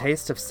 the Well-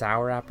 taste of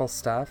sour apple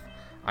stuff,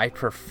 I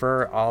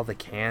prefer all the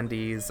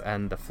candies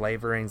and the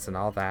flavorings and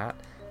all that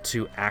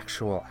to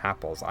actual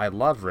apples. I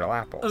love real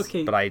apples.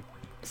 Okay. But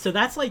So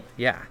that's like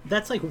yeah.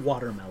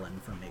 watermelon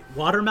for me.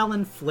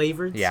 Watermelon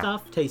flavored Yeah.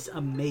 stuff tastes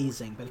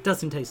amazing, but it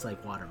doesn't taste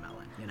like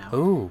watermelon. You know?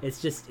 Ooh.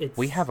 It's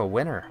We have a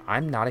winner.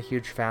 I'm not a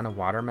huge fan of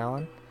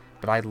watermelon,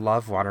 but I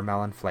love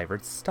watermelon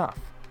flavored stuff.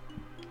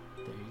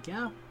 There you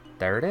go.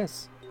 There it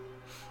is.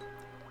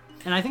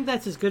 And I think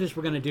that's as good as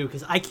we're gonna do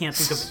because I can't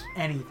think of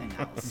anything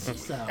else.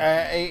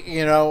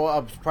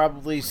 So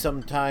Probably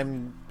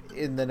sometime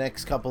in the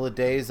next couple of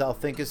days I'll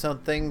think of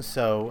something.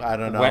 So I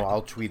don't know.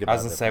 I'll tweet about it. I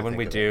was gonna say, if I when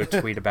we think do, of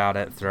it. tweet about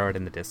it, throw it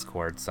in the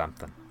Discord,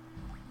 something.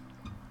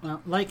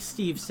 Well, like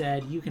Steve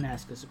said, you can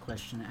ask us a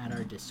question at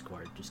our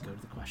Discord. Just go to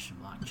the Question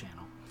Block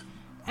channel.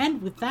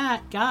 And with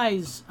that,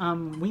 guys,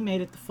 we made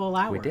it the full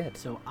hour. We did.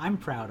 So I'm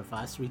proud of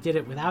us. We did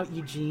it without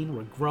Eugene.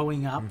 We're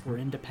growing up. We're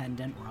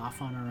independent. We're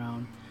off on our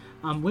own.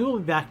 We will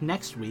be back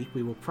next week.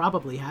 We will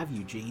probably have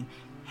Eugene.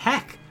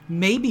 Heck,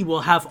 maybe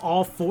we'll have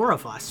all four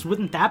of us.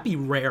 Wouldn't that be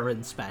rare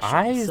and special?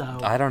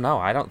 I don't know.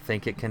 I don't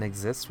think it can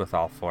exist with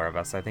all four of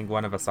us. I think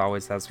one of us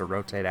always has to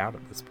rotate out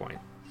at this point.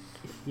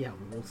 Yeah,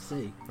 we'll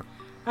see.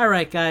 All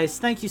right, guys.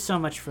 Thank you so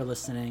much for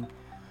listening.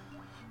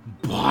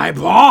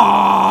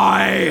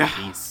 Bye-bye!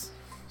 Peace.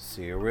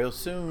 See you real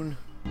soon.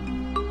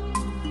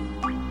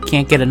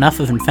 Can't get enough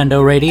of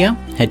Infendo Radio?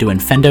 Head to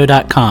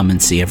infendo.com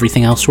and see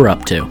everything else we're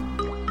up to.